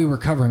know we were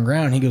covering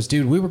ground. And he goes,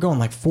 dude, we were going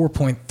like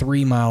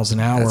 4.3 miles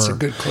an hour. That's a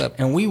good clip.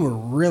 And we were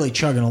really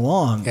chugging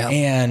along.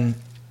 And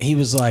he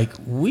was like,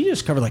 we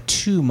just covered like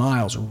 2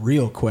 miles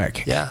real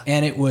quick.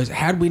 And it was,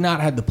 had we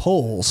not had the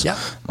poles,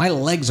 my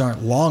legs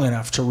aren't long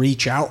enough to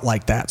reach out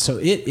like that. So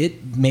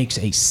it makes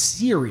a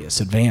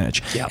serious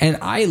advantage. And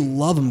I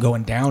love them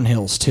going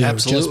downhills too.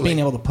 Absolutely. Just being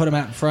able to put them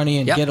out in front of you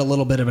and get a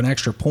little bit of an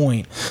extra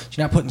point.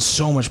 You're not putting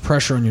so much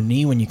pressure on your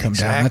knee when you come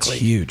down. That's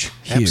huge.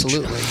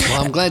 Absolutely.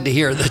 Well, I'm glad to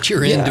hear that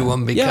you're into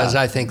them, because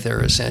I think they're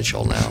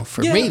essential now.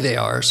 For me, they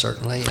are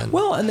certainly.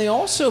 And they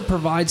also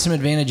provide some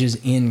advantages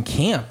in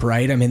camp,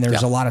 right? I mean,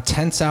 there's a lot lot of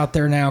tents out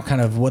there now, kind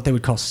of what they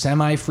would call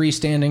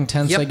semi-freestanding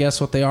tents, I guess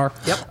what they are,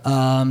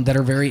 that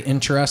are very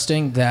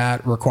interesting,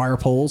 that require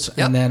poles.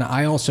 And then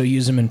I also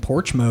use them in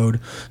porch mode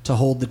to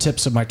hold the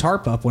tips of my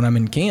tarp up when I'm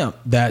in camp.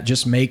 That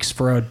just makes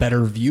for a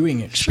better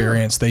viewing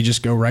experience. They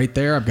just go right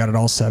there. I've got it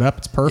all set up.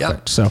 It's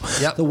perfect. So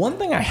the one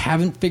thing I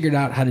haven't figured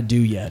out how to do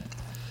yet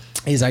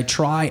is I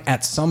try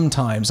at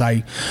sometimes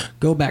I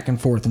go back and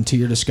forth into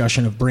your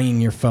discussion of bringing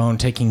your phone,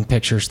 taking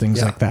pictures,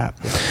 things like that.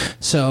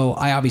 So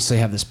I obviously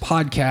have this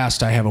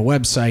podcast, I have a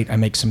website, I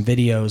make some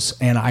videos,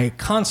 and I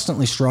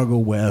constantly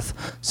struggle with,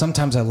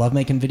 sometimes I love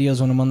making videos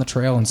when I'm on the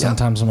trail, and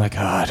sometimes I'm like,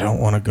 I don't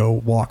want to go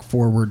walk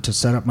forward to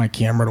set up my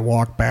camera, to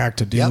walk back,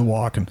 to do the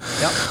walk, and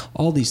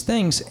all these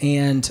things.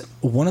 And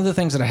one of the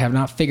things that I have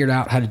not figured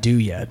out how to do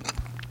yet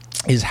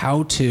is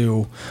how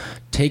to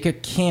take a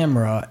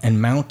camera and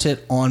mount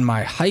it on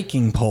my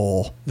hiking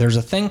pole. There's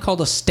a thing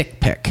called a stick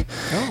pick,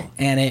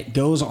 and it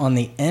goes on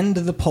the end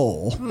of the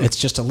pole. It's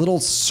just a little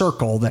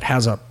circle that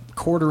has a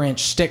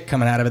 1/4-inch stick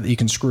coming out of it that you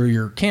can screw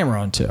your camera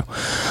onto.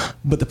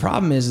 But the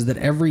problem is that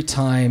every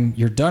time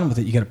you're done with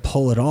it, you got to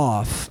pull it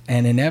off,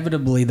 and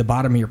inevitably the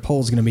bottom of your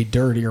pole is going to be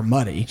dirty or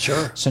muddy.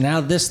 So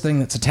now this thing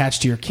that's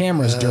attached to your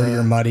camera is dirty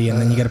or muddy,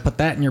 and then you got to put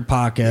that in your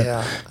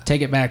pocket,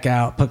 take it back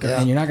out,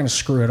 and you're not going to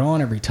screw it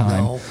on every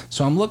time.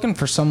 So I'm looking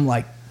for some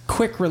like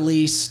quick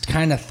release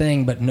kind of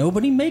thing, but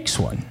nobody makes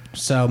one.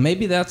 So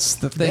maybe that's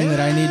the thing that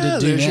I need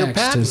to do next. Your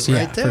patent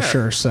right there. For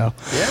sure. So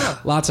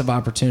lots of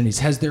opportunities.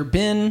 Has there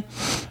been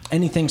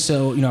anything?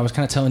 So, I was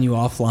kind of telling you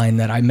offline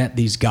that I met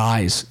these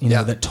guys,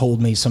 that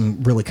told me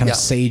some really kind of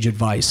sage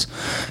advice.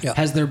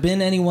 Has there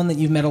been anyone that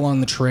you've met along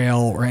the trail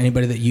or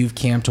anybody that you've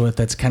camped with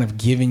that's kind of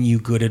given you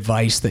good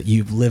advice that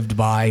you've lived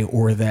by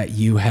or that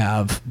you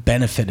have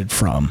benefited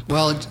from?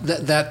 Well,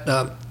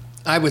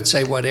 I would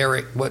say what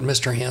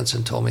Mr.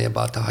 Hansen told me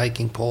about the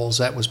hiking poles,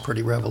 that was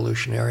pretty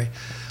revolutionary.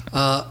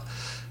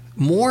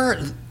 More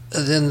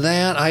than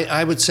that,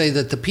 I would say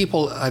that the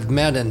people I've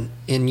met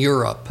in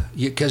Europe,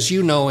 because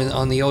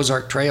on the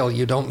Ozark Trail,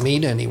 you don't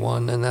meet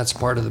anyone, and that's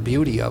part of the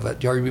beauty of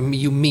it.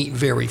 You meet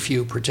very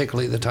few,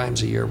 particularly the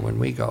times of year when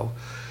we go.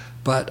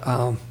 But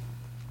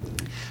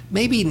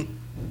maybe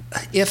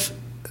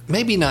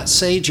not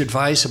sage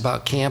advice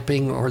about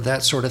camping or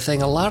that sort of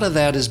thing. A lot of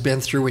that has been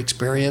through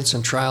experience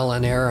and trial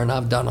and error, and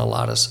I've done a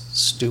lot of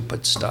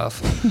stupid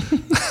stuff.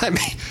 I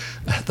mean,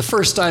 the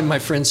first time my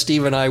friend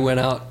Steve and I went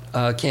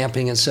out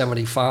camping in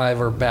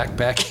 '75 or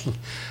backpacking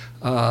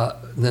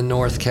the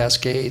North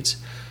Cascades,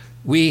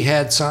 we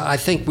had I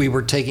think we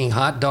were taking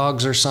hot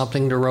dogs or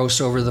something to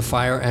roast over the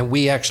fire, and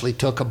we actually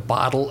took a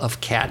bottle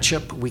of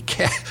ketchup. We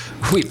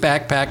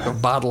backpacked a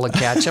bottle of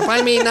ketchup.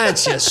 I mean,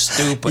 that's just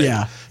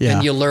stupid.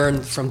 And you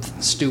learn from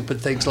stupid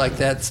things like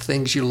that,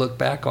 things you look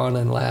back on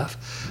and laugh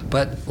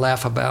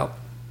about.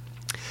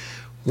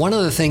 One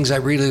of the things I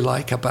really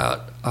like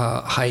about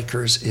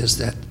hikers is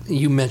that,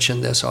 you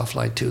mentioned this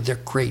offline too, they're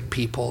great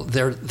people.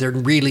 They're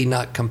really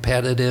not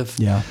competitive.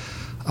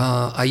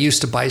 I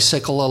used to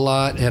bicycle a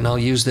lot, and I'll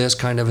use this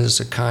kind of as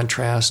a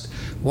contrast.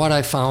 What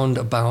I found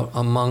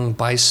among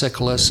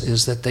bicyclists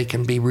is that they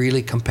can be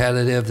really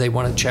competitive. They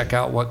want to check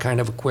out what kind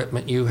of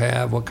equipment you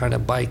have, what kind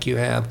of bike you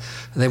have.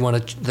 They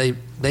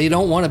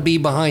don't want to be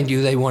behind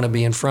you. They want to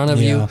be in front of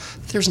you.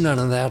 There's none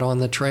of that on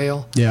the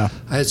trail.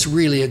 It's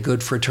really a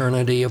good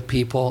fraternity of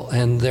people,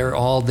 and they're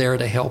all there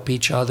to help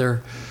each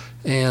other.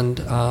 And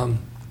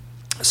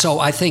so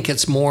I think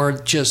it's more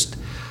just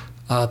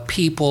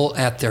people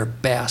at their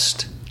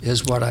best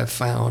is what I've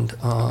found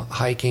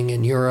hiking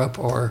in Europe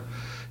or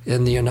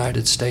in the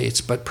United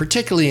States, but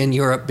particularly in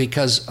Europe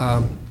because,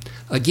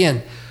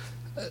 again,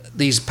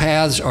 these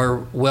paths are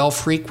well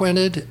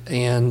frequented,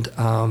 and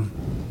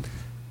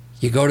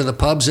you go to the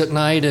pubs at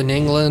night in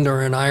England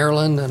or in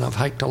Ireland, and I've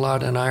hiked a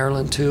lot in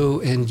Ireland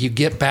too, and you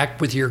get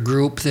back with your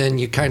group, then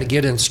you kind of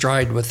get in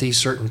stride with these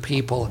certain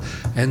people,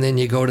 and then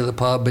you go to the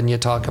pub and you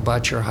talk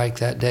about your hike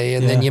that day,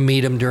 and then you meet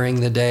them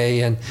during the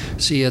day and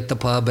see you at the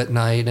pub at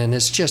night, and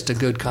it's just a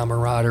good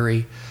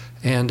camaraderie.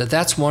 And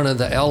that's one of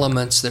the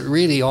elements that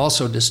really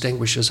also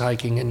distinguishes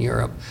hiking in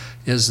Europe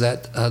is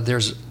that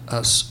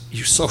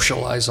you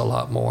socialize a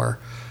lot more,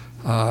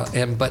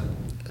 but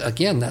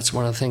again, that's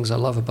one of the things I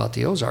love about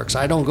the Ozarks.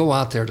 I don't go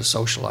out there to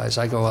socialize.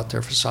 I go out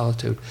there for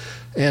solitude.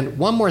 And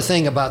one more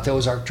thing about the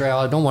Ozark Trail,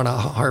 I don't want to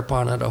harp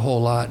on it a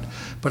whole lot,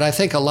 but I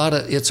think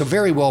it's a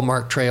very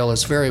well-marked trail.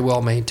 It's very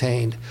well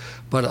maintained.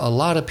 But a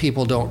lot of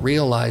people don't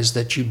realize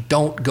that you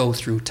don't go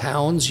through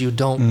towns. You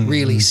don't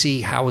really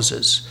see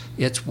houses.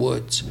 It's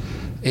woods.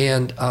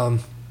 And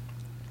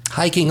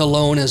hiking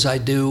alone as I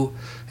do,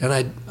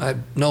 and I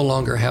no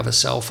longer have a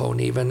cell phone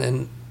even,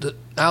 and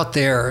out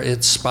there,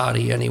 it's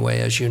spotty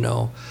anyway, as you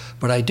know.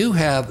 But I do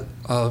have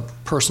a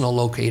personal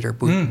locator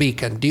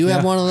beacon. Do you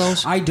have one of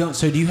those? I don't.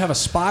 So do you have a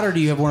spot, or do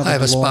you have one of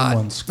the long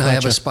ones? I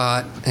have a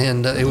spot,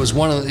 and it was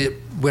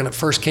when it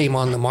first came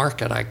on the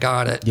market, I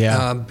got it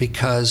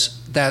because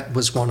that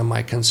was one of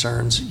my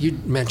concerns. You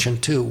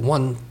mentioned too,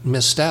 one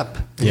misstep,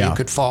 and you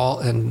could fall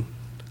and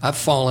I've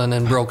fallen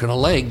and broken a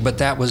leg, but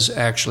that was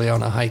actually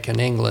on a hike in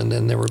England,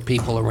 and there were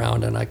people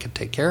around, and I could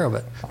take care of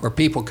it, or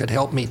people could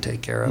help me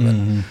take care of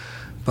it.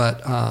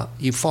 But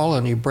you fall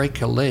and you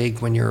break a leg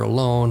when you're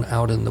alone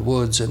out in the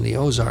woods in the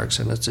Ozarks,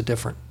 and it's a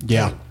different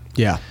thing.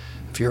 Yeah.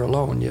 If you're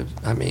alone,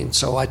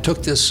 so I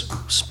took this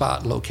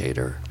spot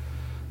locator,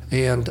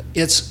 and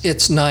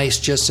it's nice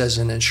just as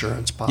an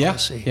insurance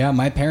policy. Yeah,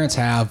 my parents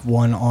have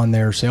one on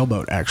their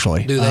sailboat,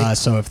 actually. Do they?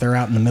 So if they're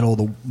out in the middle of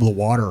the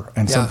water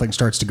and something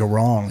starts to go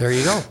wrong, there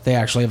you go. They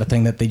actually have a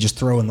thing that they just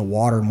throw in the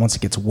water, and once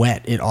it gets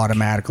wet, it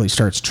automatically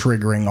starts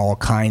triggering all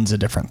kinds of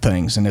different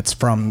things, and it's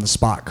from the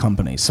Spot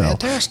company. So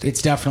fantastic.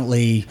 It's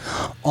definitely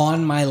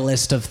on my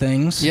list of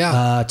things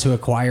to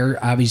acquire.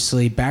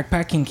 Obviously,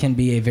 backpacking can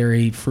be a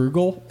very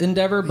frugal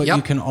endeavor, but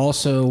you can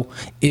also,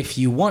 if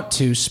you want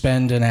to,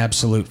 spend an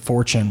absolute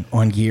fortune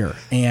on gear.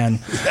 And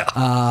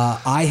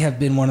I have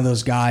been one of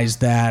those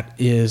guys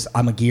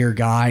I'm a gear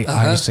guy. I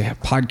obviously have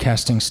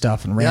podcasting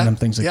stuff and random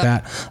things like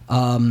that.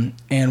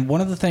 And one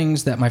of the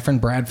things that my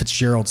friend Brad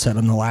Fitzgerald said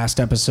on the last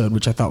episode,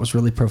 which I thought was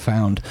really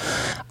profound,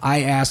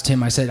 I asked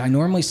him, I said, I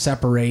normally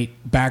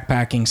separate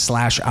backpacking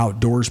 /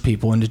 outdoors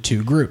people into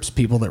two groups,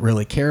 people that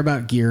really care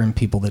about gear and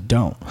people that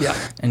don't. Yeah.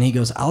 And he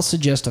goes, I'll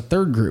suggest a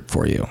third group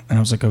for you. And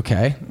I was like,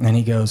 okay. And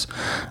he goes,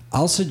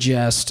 I'll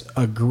suggest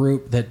a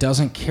group that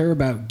doesn't care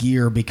about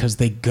gear because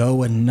they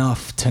go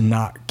enough to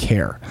not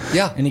care.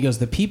 Yeah. And he goes,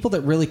 the people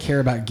that really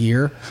care about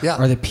gear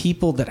are the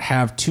people that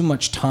have too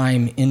much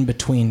time in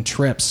between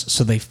trips,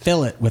 so they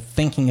fill it with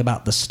thinking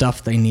about the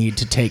stuff they need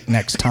to take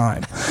next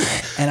time.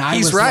 And I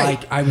was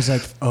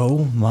like,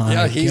 oh my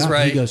God. He's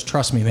right. He goes,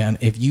 trust me, man,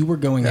 if you were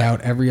going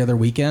out every other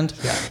weekend,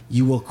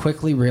 you will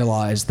quickly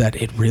realize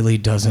that it really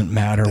doesn't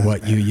matter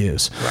what you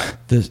use. Right.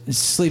 The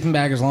sleeping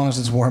bag, as long as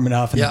it's warm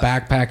enough, and the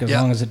backpack, as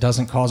long as it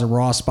doesn't cause a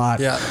raw spot.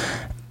 Yeah.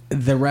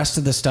 The rest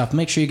of the stuff,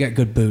 make sure you got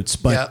good boots.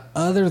 But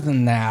other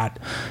than that,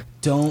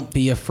 don't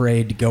be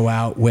afraid to go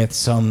out with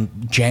some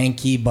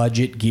janky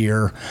budget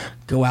gear.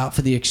 Go out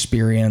for the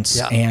experience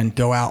and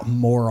go out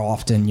more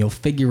often. You'll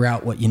figure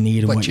out what you need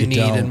and what you don't.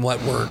 What you need and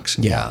what works.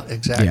 Yeah,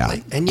 exactly.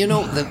 Yeah. And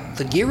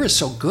the gear is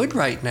so good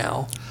right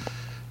now.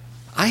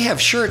 I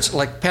have shirts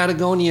like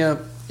Patagonia,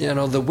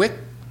 the Wick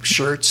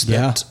shirts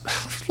that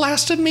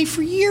lasted me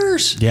for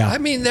years. Yeah. I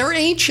mean, they're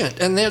ancient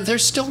and they're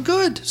still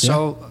good.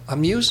 So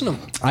I'm using them.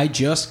 I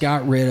just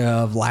got rid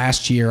of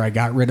last year. I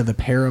got rid of the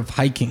pair of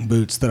hiking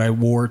boots that I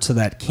wore to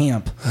that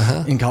camp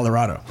in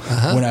Colorado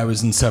when I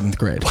was in 7th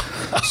grade.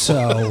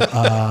 So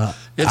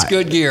it's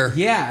good gear.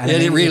 Yeah,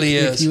 it really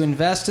is. If you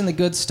invest in the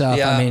good stuff,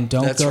 don't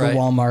go to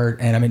Walmart.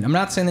 And I'm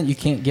not saying that you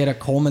can't get a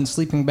Coleman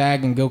sleeping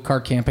bag and go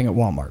car camping at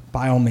Walmart.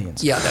 By all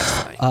means. Yeah, that's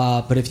fine.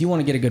 But if you want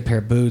to get a good pair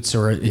of boots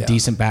or a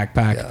decent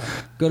backpack,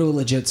 go to a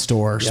legit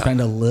store,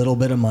 spend a little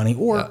bit of money,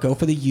 or go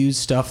for the used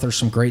stuff. There's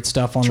some great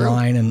stuff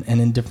online and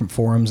in different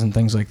forums and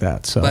things like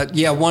that. So, but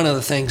one of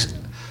the things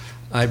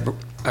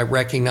I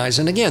recognize,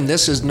 and again,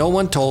 this is no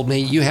one told me.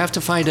 You have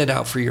to find it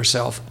out for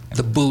yourself.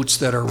 The boots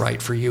that are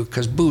right for you,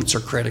 because boots are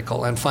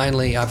critical. And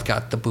finally, I've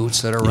got the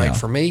boots that are right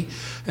for me.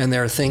 And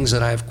there are things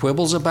that I have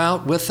quibbles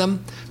about with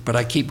them, but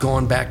I keep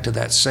going back to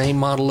that same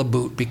model of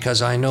boot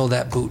because I know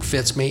that boot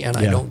fits me and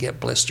I don't get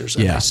blisters,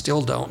 and I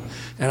still don't.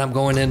 And I'm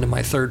going into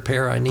my 3rd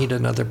pair. I need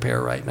another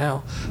pair right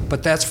now,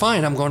 but that's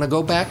fine. I'm going to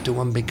go back to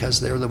them because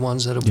they're the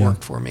ones that have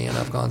worked for me, and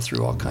I've gone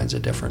through all kinds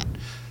of different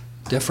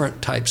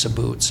types of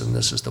boots, and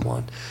this is the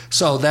one.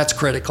 So that's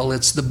critical.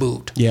 It's the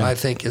boot, I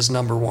think, is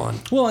number one.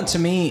 Well, and to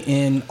me,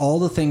 in all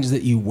the things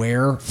that you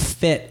wear,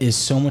 fit is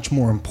so much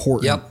more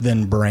important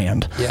than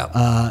brand.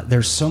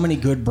 There's so many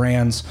good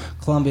brands: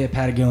 Columbia,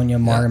 Patagonia,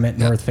 Marmot,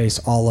 North Face,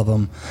 all of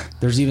them.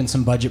 There's even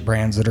some budget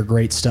brands that are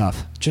great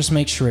stuff. Just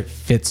make sure it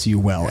fits you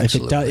well.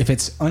 If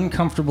it's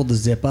uncomfortable to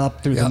zip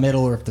up through the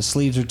middle, or if the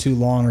sleeves are too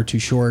long or too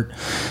short,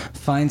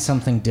 find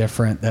something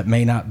different that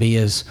may not be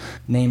as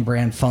name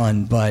brand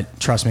fun, but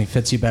trust me,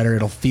 fits you better.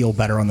 It'll feel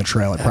better on the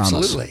trail, I promise.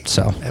 Absolutely.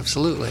 So,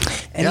 absolutely.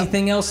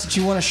 Anything else that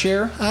you want to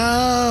share?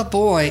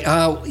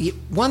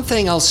 One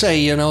thing I'll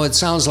say, it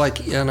sounds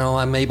like,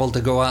 I'm able to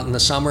go out in the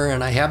summer,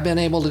 and I have been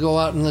able to go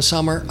out in the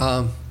summer,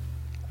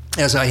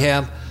 as I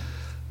have.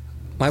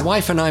 My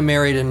wife and I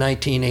married in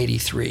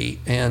 1983,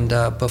 and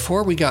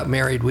before we got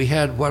married, we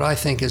had what I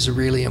think is a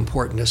really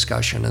important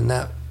discussion, and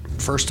that,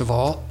 first of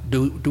all,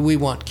 do we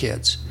want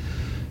kids?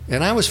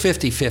 And I was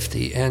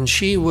 50-50, and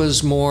she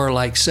was more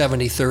like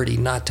 70-30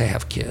 not to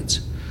have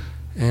kids.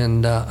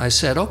 And I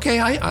said, okay,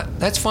 I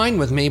that's fine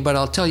with me, but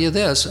I'll tell you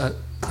this.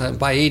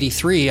 By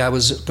 83, I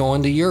was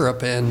going to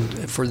Europe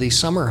and for these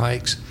summer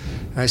hikes.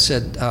 I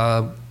said,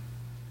 I'm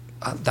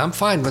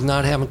fine with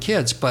not having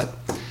kids, but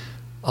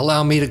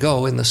allow me to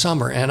go in the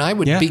summer. And I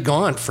would be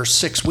gone for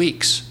 6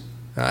 weeks.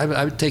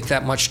 I would take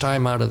that much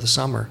time out of the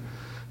summer.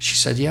 She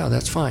said, yeah,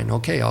 that's fine.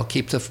 Okay, I'll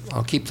keep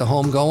the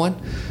home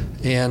going.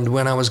 And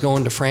when I was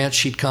going to France,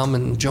 she'd come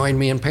and join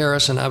me in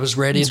Paris, and I was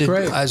ready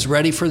I was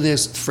ready for the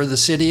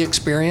city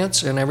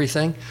experience and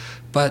everything.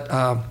 But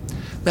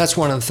that's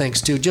one of the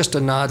things too. Just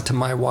a nod to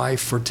my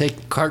wife for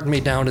carting me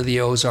down to the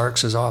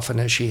Ozarks as often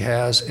as she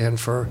has, and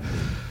for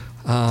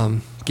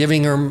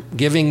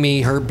giving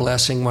me her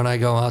blessing when I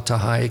go out to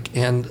hike.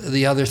 And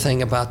the other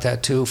thing about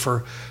that too,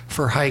 for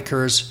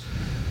hikers,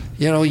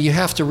 you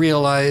have to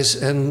realize,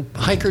 and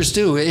hikers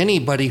do,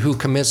 anybody who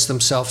commits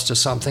themselves to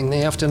something,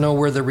 they have to know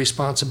where the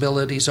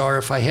responsibilities are.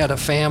 If I had a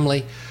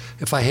family,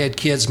 if I had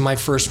kids, my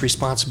first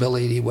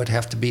responsibility would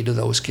have to be to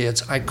those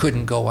kids. I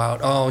couldn't go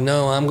out, oh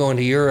no, I'm going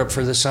to Europe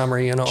for the summer,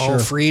 Sure. Oh,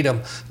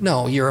 freedom.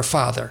 No, you're a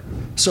father.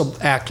 So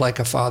act like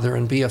a father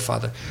and be a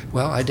father.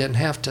 Well, I didn't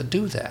have to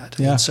do that.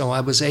 Yeah. And so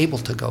I was able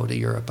to go to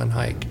Europe and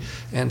hike,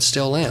 and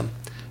still am.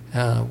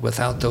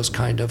 Without those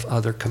kind of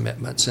other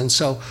commitments. And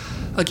so,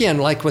 again,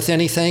 like with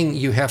anything,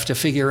 you have to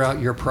figure out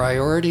your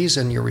priorities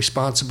and your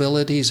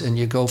responsibilities, and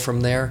you go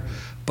from there.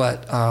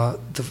 But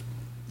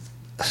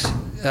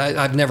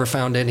I've never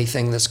found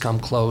anything that's come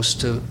close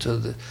to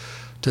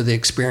the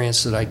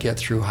experience that I get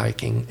through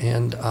hiking.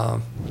 And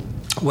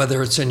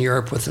whether it's in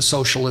Europe with the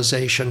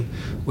socialization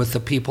with the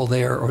people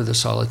there, or the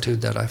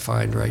solitude that I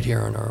find right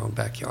here in our own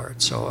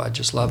backyard. So I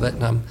just love it,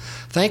 and I'm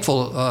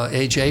thankful,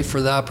 AJ,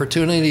 for the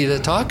opportunity to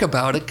talk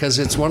about it, because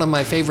it's one of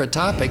my favorite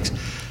topics.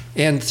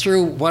 And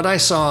through what I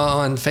saw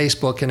on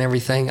Facebook and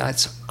everything,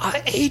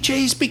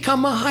 AJ's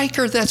become a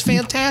hiker. That's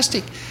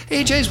fantastic.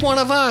 AJ's one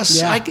of us.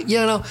 Yeah.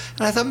 And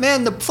I thought,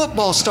 man, the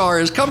football star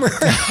has come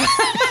around.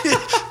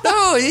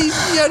 No,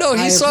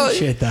 I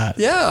appreciate that.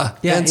 Yeah.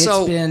 Yeah,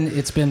 and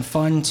it's been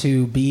fun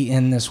to be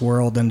in this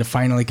world and to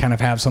finally kind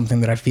of have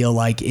something that I feel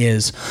like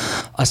is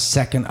a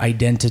second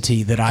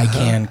identity that I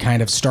can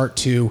kind of start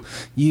to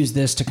use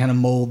this to kind of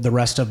mold the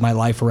rest of my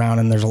life around.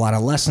 And there's a lot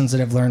of lessons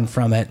that I've learned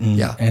from it.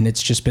 And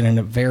it's just been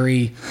a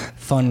very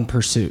fun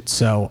pursuit.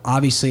 So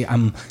obviously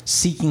I'm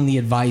seeking the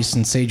advice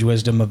and sage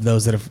wisdom of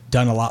those that have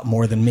done a lot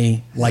more than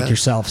me, like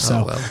yourself.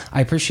 So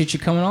I appreciate you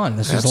coming on.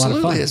 This was a lot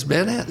of fun.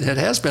 Absolutely. It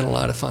has been a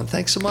lot of fun.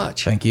 Thanks so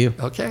much. Thank you.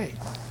 Okay.